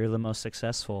or you're the most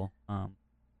successful.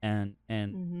 And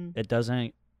it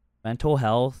doesn't, mental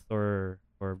health or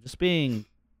just being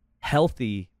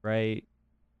healthy, right?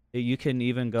 You can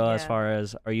even go as far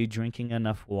as, are you drinking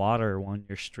enough water when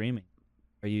you're streaming?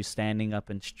 Are you standing up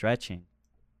and stretching?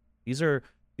 These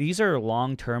are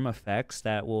long-term effects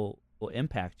that will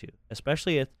impact you,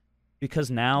 especially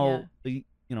because now you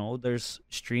know, there's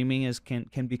streaming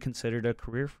can be considered a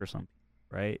career for some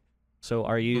people, right? So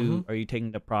are you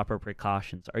taking the proper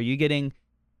precautions? Are you getting,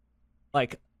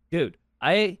 like, dude,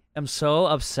 I am so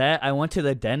upset. I went to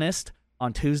the dentist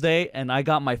on Tuesday and I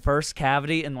got my first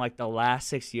cavity in like the last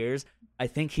 6 years. I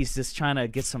think he's just trying to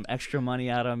get some extra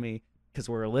money out of me because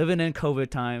we're living in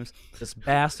COVID times. This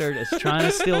bastard is trying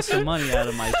to steal some money out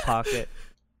of my pocket.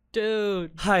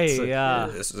 Dude. Hi,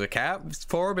 this is a cavity.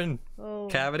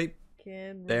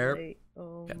 There.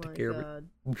 Oh Got my the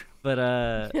god.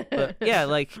 But yeah,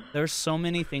 like, there's so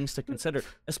many things to consider,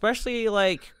 especially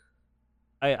like,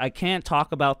 I can't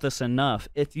talk about this enough.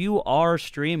 If you are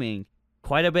streaming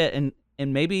quite a bit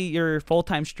and maybe you're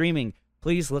full-time streaming,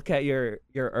 please look at your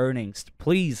earnings.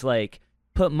 Please, like,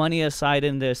 put money aside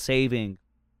into saving.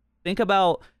 Think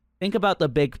about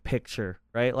the big picture,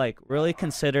 right? Like, really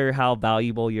consider how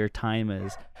valuable your time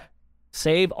is.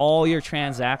 Save all your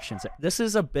transactions. This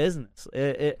is a business.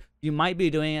 You might be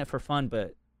doing it for fun,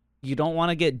 but you don't want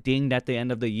to get dinged at the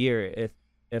end of the year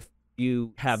if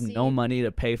you have no money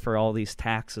to pay for all these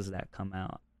taxes that come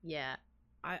out. Yeah.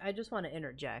 I just want to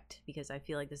interject because I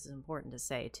feel like this is important to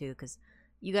say too, because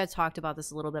you guys talked about this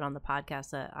a little bit on the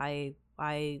podcast that I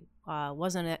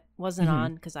wasn't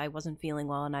on because I wasn't feeling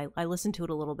well, and I listened to it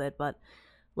a little bit, but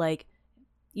like,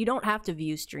 you don't have to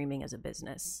view streaming as a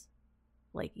business.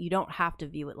 Like, you don't have to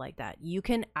view it like that. You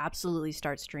can absolutely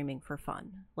start streaming for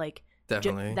fun. Like,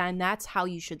 definitely. Then that's how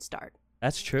you should start.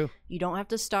 That's true. You don't have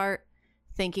to start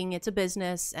thinking it's a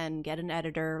business and get an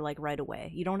editor like right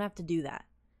away. You don't have to do that.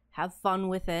 Have fun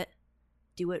with it.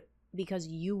 Do it because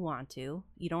you want to.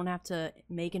 You don't have to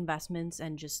make investments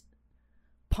and just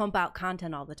pump out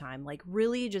content all the time. Like,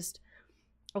 really just,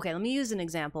 okay, let me use an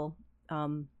example.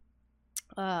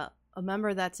 A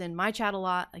member that's in my chat a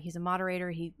lot, he's a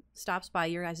moderator. He stops by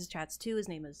your guys' chats too. His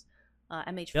name is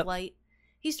MH Flight.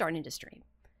 He's starting to stream.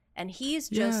 And he's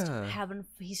just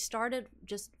he started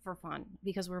just for fun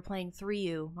because we were playing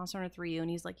Monster Hunter 3U, and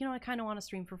he's like, I kind of want to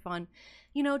stream for fun,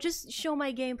 just show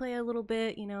my gameplay a little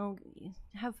bit,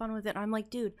 have fun with it. And I'm like,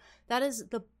 dude, that is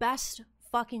the best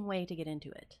fucking way to get into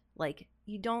it. Like,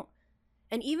 you don't,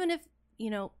 and even if,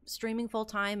 streaming full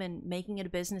time and making it a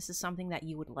business is something that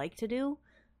you would like to do,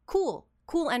 cool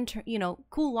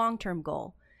long-term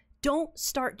goal. Don't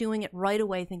start doing it right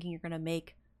away thinking you're going to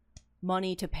make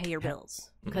money to pay your bills,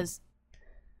 because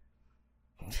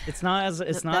it's not as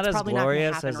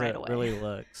glorious as it really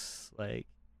looks. Like,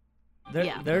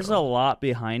 there's a lot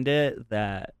behind it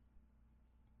that,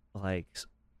 like,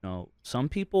 some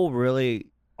people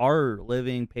really are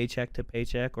living paycheck to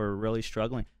paycheck or really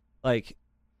struggling. Like,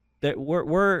 that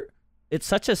it's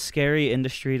such a scary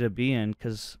industry to be in,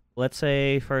 because let's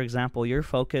say, for example, your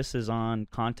focus is on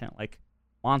content like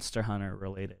Monster Hunter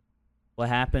related. What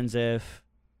happens if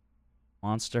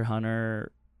Monster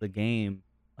Hunter, the game,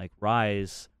 like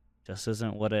Rise, just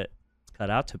isn't what it's cut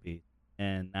out to be?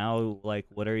 And now, like,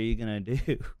 what are you gonna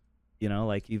do?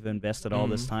 Like, you've invested all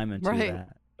this time into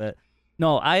that. But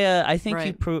no, I think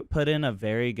you put in a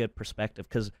very good perspective,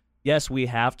 because yes, we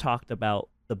have talked about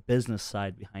the business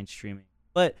side behind streaming,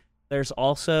 but there's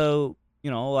also,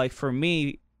 like, for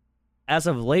me, as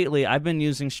of lately, I've been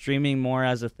using streaming more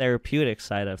as a therapeutic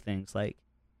side of things. Like,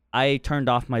 I turned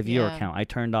off my viewer count. I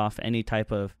turned off any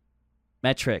type of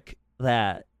metric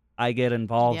that I get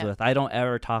involved with. I don't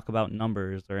ever talk about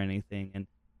numbers or anything.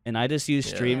 And I just use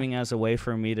streaming as a way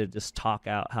for me to just talk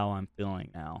out how I'm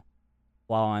feeling now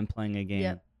while I'm playing a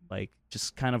game. Like,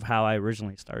 just kind of how I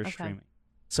originally started streaming.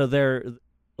 So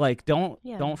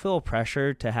don't feel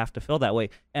pressure to have to feel that way.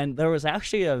 And there was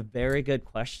actually a very good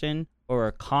question or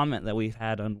a comment that we've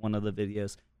had on one of the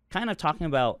videos, kind of talking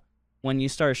about, when you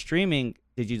start streaming,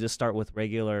 did you just start with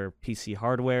regular PC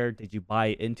hardware? Did you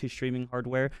buy into streaming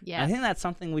hardware? Yeah. I think that's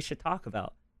something we should talk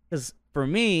about. Because for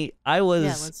me,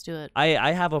 let's do it.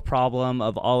 I have a problem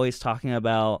of always talking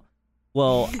about,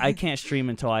 well, I can't stream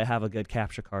until I have a good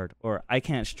capture card, or I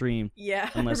can't stream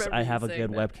unless I have a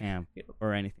good webcam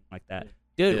or anything like that.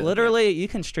 Dude, literally, you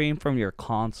can stream from your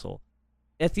console.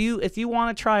 If you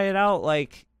want to try it out,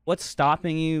 like, what's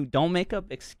stopping you? Don't make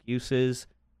up excuses.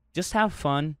 Just have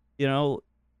fun.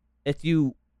 If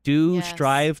you do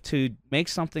strive to make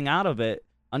something out of it,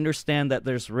 understand that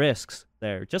there's risks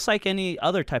there, just like any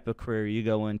other type of career you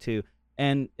go into,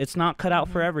 and it's not cut out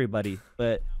for everybody.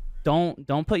 But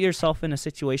don't put yourself in a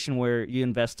situation where you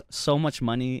invest so much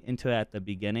money into it at the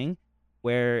beginning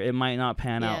where it might not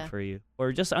pan out for you,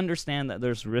 or just understand that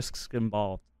there's risks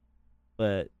involved.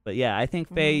 But yeah, I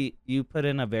think Faye, you put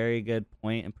in a very good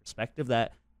point and perspective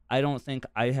that I don't think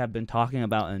I have been talking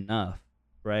about enough,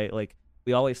 right? Like,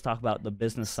 we always talk about the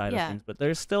business side of things, but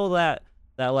there's still that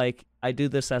like, I do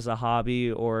this as a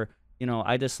hobby, or,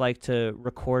 I just like to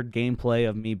record gameplay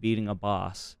of me beating a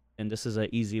boss, and this is an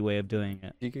easy way of doing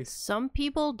it. Some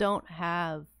people don't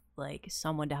have, like,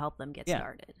 someone to help them get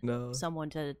started. No. Someone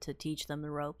to teach them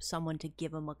the ropes, someone to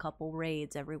give them a couple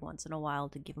raids every once in a while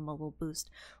to give them a little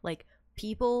boost. Like,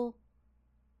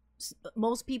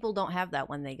 most people don't have that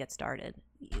when they get started.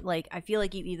 Like, I feel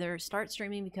like you either start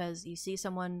streaming because you see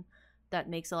someone that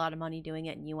makes a lot of money doing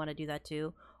it and you want to do that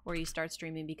too, or you start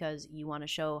streaming because you want to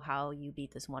show how you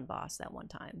beat this one boss that one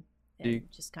time and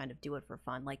just kind of do it for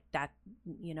fun. Like that,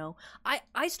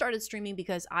 I started streaming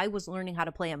because I was learning how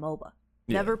to play a MOBA.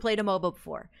 Never played a MOBA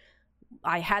before.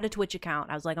 I had a Twitch account.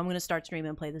 I was like, I'm going to start streaming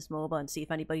and play this MOBA and see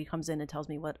if anybody comes in and tells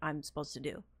me what I'm supposed to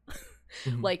do.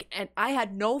 Like, and I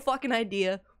had no fucking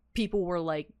idea people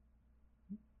like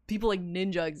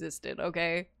Ninja existed,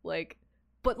 okay? Like,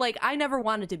 but like, I never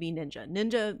wanted to be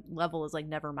Ninja level is like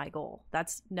never my goal.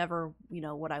 That's never,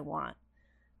 what I want.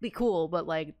 Be cool, but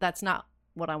like, that's not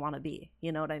what I want to be.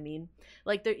 You know what I mean?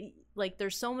 Like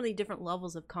there's so many different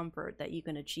levels of comfort that you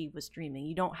can achieve with streaming.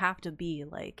 You don't have to be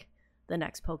like the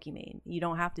next Pokemon. You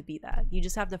don't have to be that. You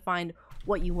just have to find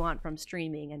what you want from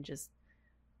streaming and just,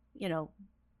 you know,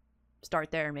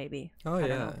 start there maybe. Oh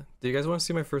yeah. Do you guys want to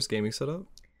see my first gaming setup?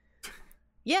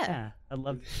 Yeah. I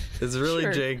love it. It's really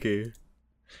Sure. janky.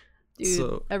 Dude,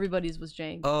 So- everybody's was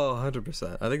jank. Oh,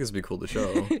 100%. I think this would be cool to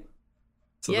show.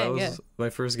 So Yeah, that was yeah. my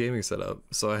first gaming setup.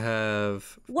 So I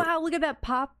have Wow, look at that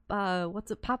pop what's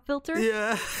it, pop filter?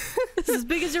 Yeah. It's as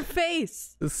big as your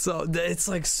face. It's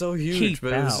like so huge, Cheap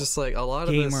but it was out. just like a lot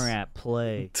of Gamer this. at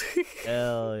play.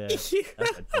 Hell yeah. That's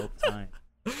a dope time.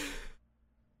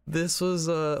 This was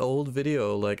a old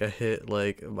video. Like I hit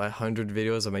like my 100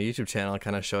 videos on my YouTube channel. I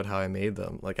kind of showed how I made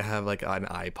them. Like I have like an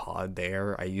iPod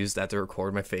there. I used that to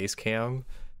record my face cam,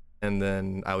 and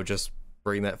then I would just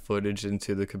bring that footage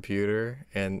into the computer,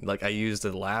 and like I used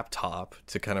a laptop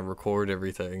to kind of record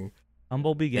everything.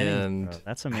 Humble beginnings, And bro.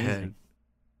 That's I had- amazing.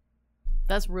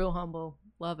 That's real humble.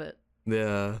 Love it.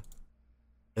 Yeah,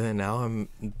 and then now I'm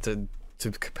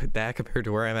that compared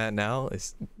to where I'm at now,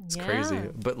 it's crazy. Yeah.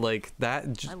 But like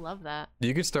that, I love that.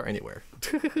 you could start anywhere.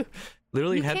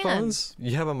 Literally, You can. headphones.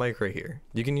 You have a mic right here.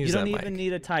 You can use You don't that even mic.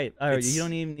 need a type, or It's- you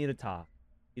don't even need a talk.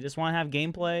 You just want to have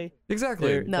gameplay.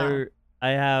 Exactly. No. I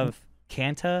have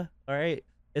Kanta. All right,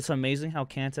 it's amazing how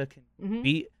Kanta can Mhm.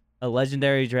 beat a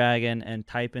legendary dragon and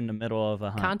type in the middle of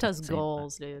a hunt. at Kanta's the same time.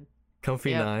 goals, dude.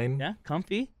 Comfy Yep. 9. Yeah,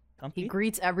 comfy. He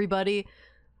greets everybody.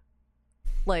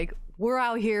 Like, we're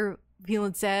out here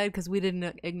feeling sad because we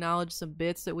didn't acknowledge some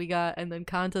bits that we got, and then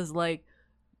Kanta's like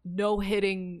no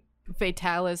hitting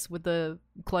Fatalis with the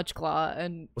clutch claw,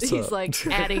 and What's he's up? like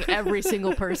adding every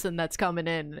single person that's coming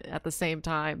in at the same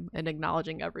time and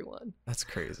acknowledging everyone. That's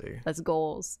crazy. That's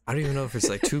goals. I don't even know if it's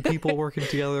like 2 people working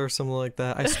together or something like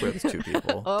that. I swear it's 2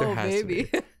 people. Oh, there has baby.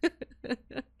 to be.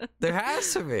 There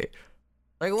has to be.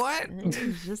 Like what?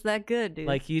 It's just that good, dude.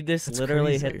 Like you just That's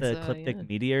literally crazy. hit the So, ecliptic yeah.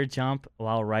 meteor jump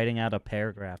while writing out a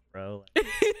paragraph, bro. Like,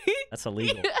 that's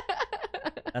illegal.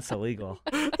 That's illegal.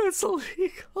 That's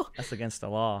illegal. That's against the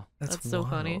law. That's so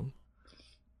funny. wild.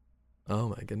 Oh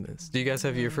my goodness. Do you guys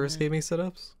have your first gaming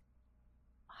setups?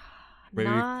 Maybe-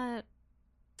 not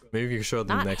Maybe you can show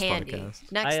them not next handy.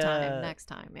 podcast. Next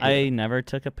time. Yeah. I never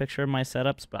took a picture of my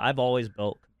setups, but I've always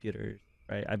built computers,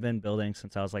 right? I've been building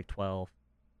since I was like 12.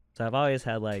 So I've always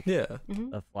had like Yeah.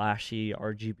 Mhm. a flashy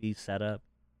RGB setup.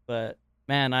 But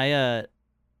man, I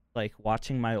like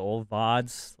watching my old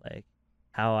VODs, like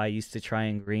how I used to try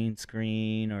and green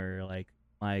screen or like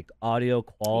my audio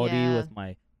quality Yeah. with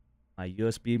my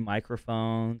USB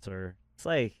microphones, or it's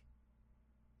like,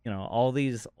 you know, all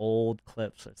these old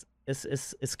clips.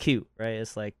 It's cute, right?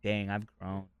 It's like, dang, I've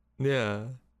grown. Yeah.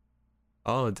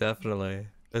 Oh, definitely.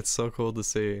 It's so cool to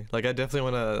see. Like, I definitely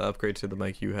want to upgrade to the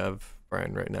mic you have,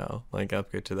 Brian, right now. Like,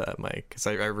 upgrade to that mic. Because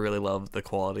I really love the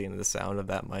quality and the sound of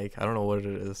that mic. I don't know what it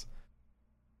is.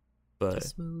 But,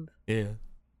 Smooth. yeah.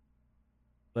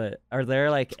 But are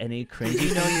there like any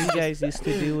cringy notes you guys used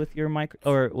to do with your mic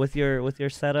or with your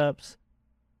setups?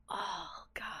 Oh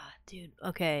god, dude.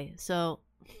 Okay, so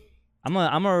I'm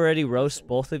already roast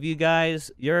both of you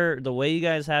guys. The way you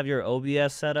guys have your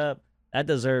OBS setup, that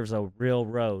deserves a real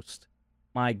roast.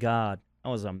 My God, that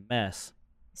was a mess.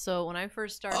 when I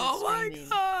first started Oh my streaming,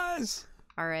 gosh!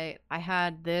 all right, I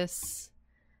had this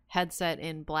headset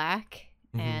in black,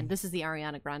 and this is the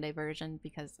Ariana Grande version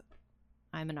because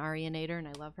I'm an Arianator and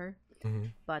I love her.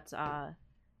 But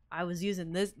I was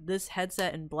using this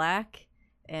headset in black,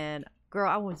 and girl,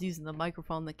 I was using the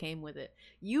microphone that came with it.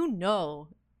 You know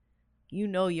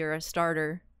you're a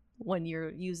starter when you're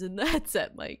using the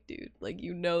headset mic, dude. Like,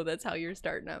 you know that's how you're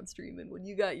starting out streaming, when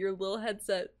you got your little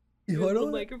headset, your little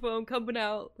microphone coming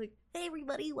out, like, hey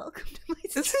everybody, welcome to my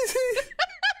stream.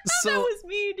 That was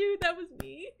me, dude. That was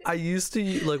me. I used to,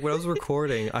 like, when I was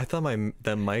recording, I thought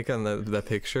that mic on that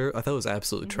picture, I thought it was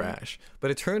absolutely trash. But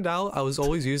it turned out I was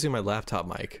always using my laptop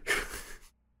mic.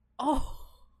 Oh.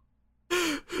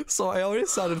 So I always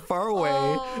sounded far away.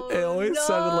 Oh, it always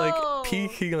sounded like no.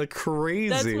 peaking like crazy.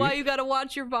 That's why you gotta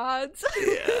watch your VODs.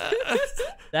 Yeah.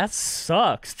 That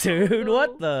sucks, dude. no.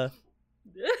 What the?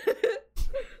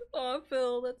 Oh,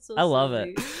 Phil, that's so I love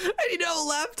it. silly. And you know,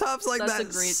 laptops like That's a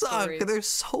that great suck. story. They're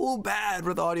so bad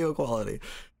with audio quality.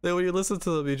 Then when you listen to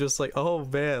them, you're just like, oh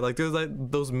man. Like there's like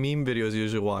those meme videos you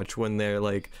usually watch when they're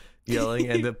like yelling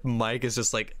and the mic is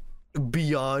just like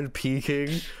beyond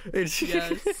peaking. It's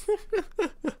Yes.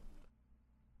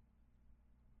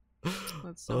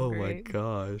 That's so oh great. my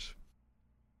gosh.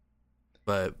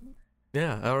 But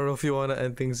Yeah, I don't know if you want to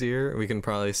end things here. We can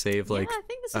probably save Yeah, I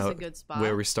think this is a good spot.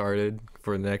 where we started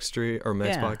for the next stream or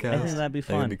next podcast. I think that'd be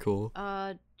fun. That'd be cool.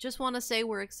 Just want to say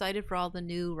we're excited for all the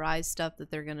new Rise stuff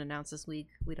that they're going to announce this week.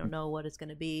 We don't know what it's going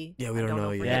to be. Yeah, we don't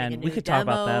know yet. Yeah, and we could talk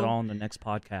about that all in the next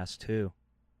podcast too.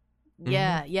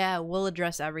 Yeah, yeah, we'll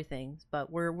address everything,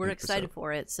 but we're 100%. Excited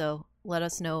for it. So let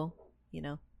us know,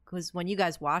 because when you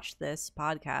guys watch this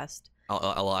podcast, a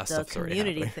lot of the stuff's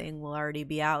community thing will already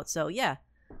be out. So yeah,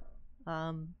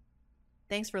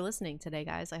 thanks for listening today,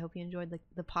 guys. I hope you enjoyed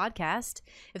the podcast.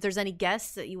 If there's any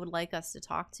guests that you would like us to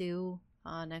talk to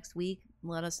next week,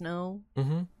 let us know.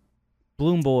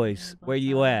 Bloom Boys, where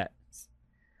you at?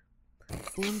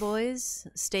 Bloom Boys,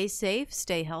 stay safe,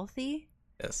 stay healthy.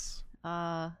 Yes.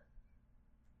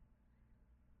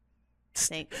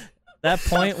 Thanks. That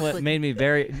point made me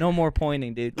very... No more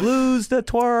pointing, dude. Lose the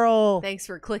twirl! Thanks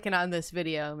for clicking on this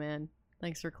video, man.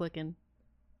 Thanks for clicking.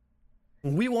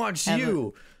 We watched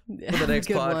you for the next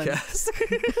podcast.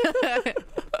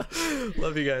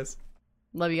 Love you guys.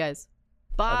 Love you guys.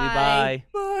 Bye. Love you, bye.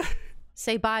 Bye.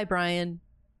 Say bye, Brian.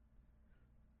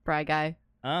 Bry guy.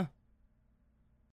 Huh?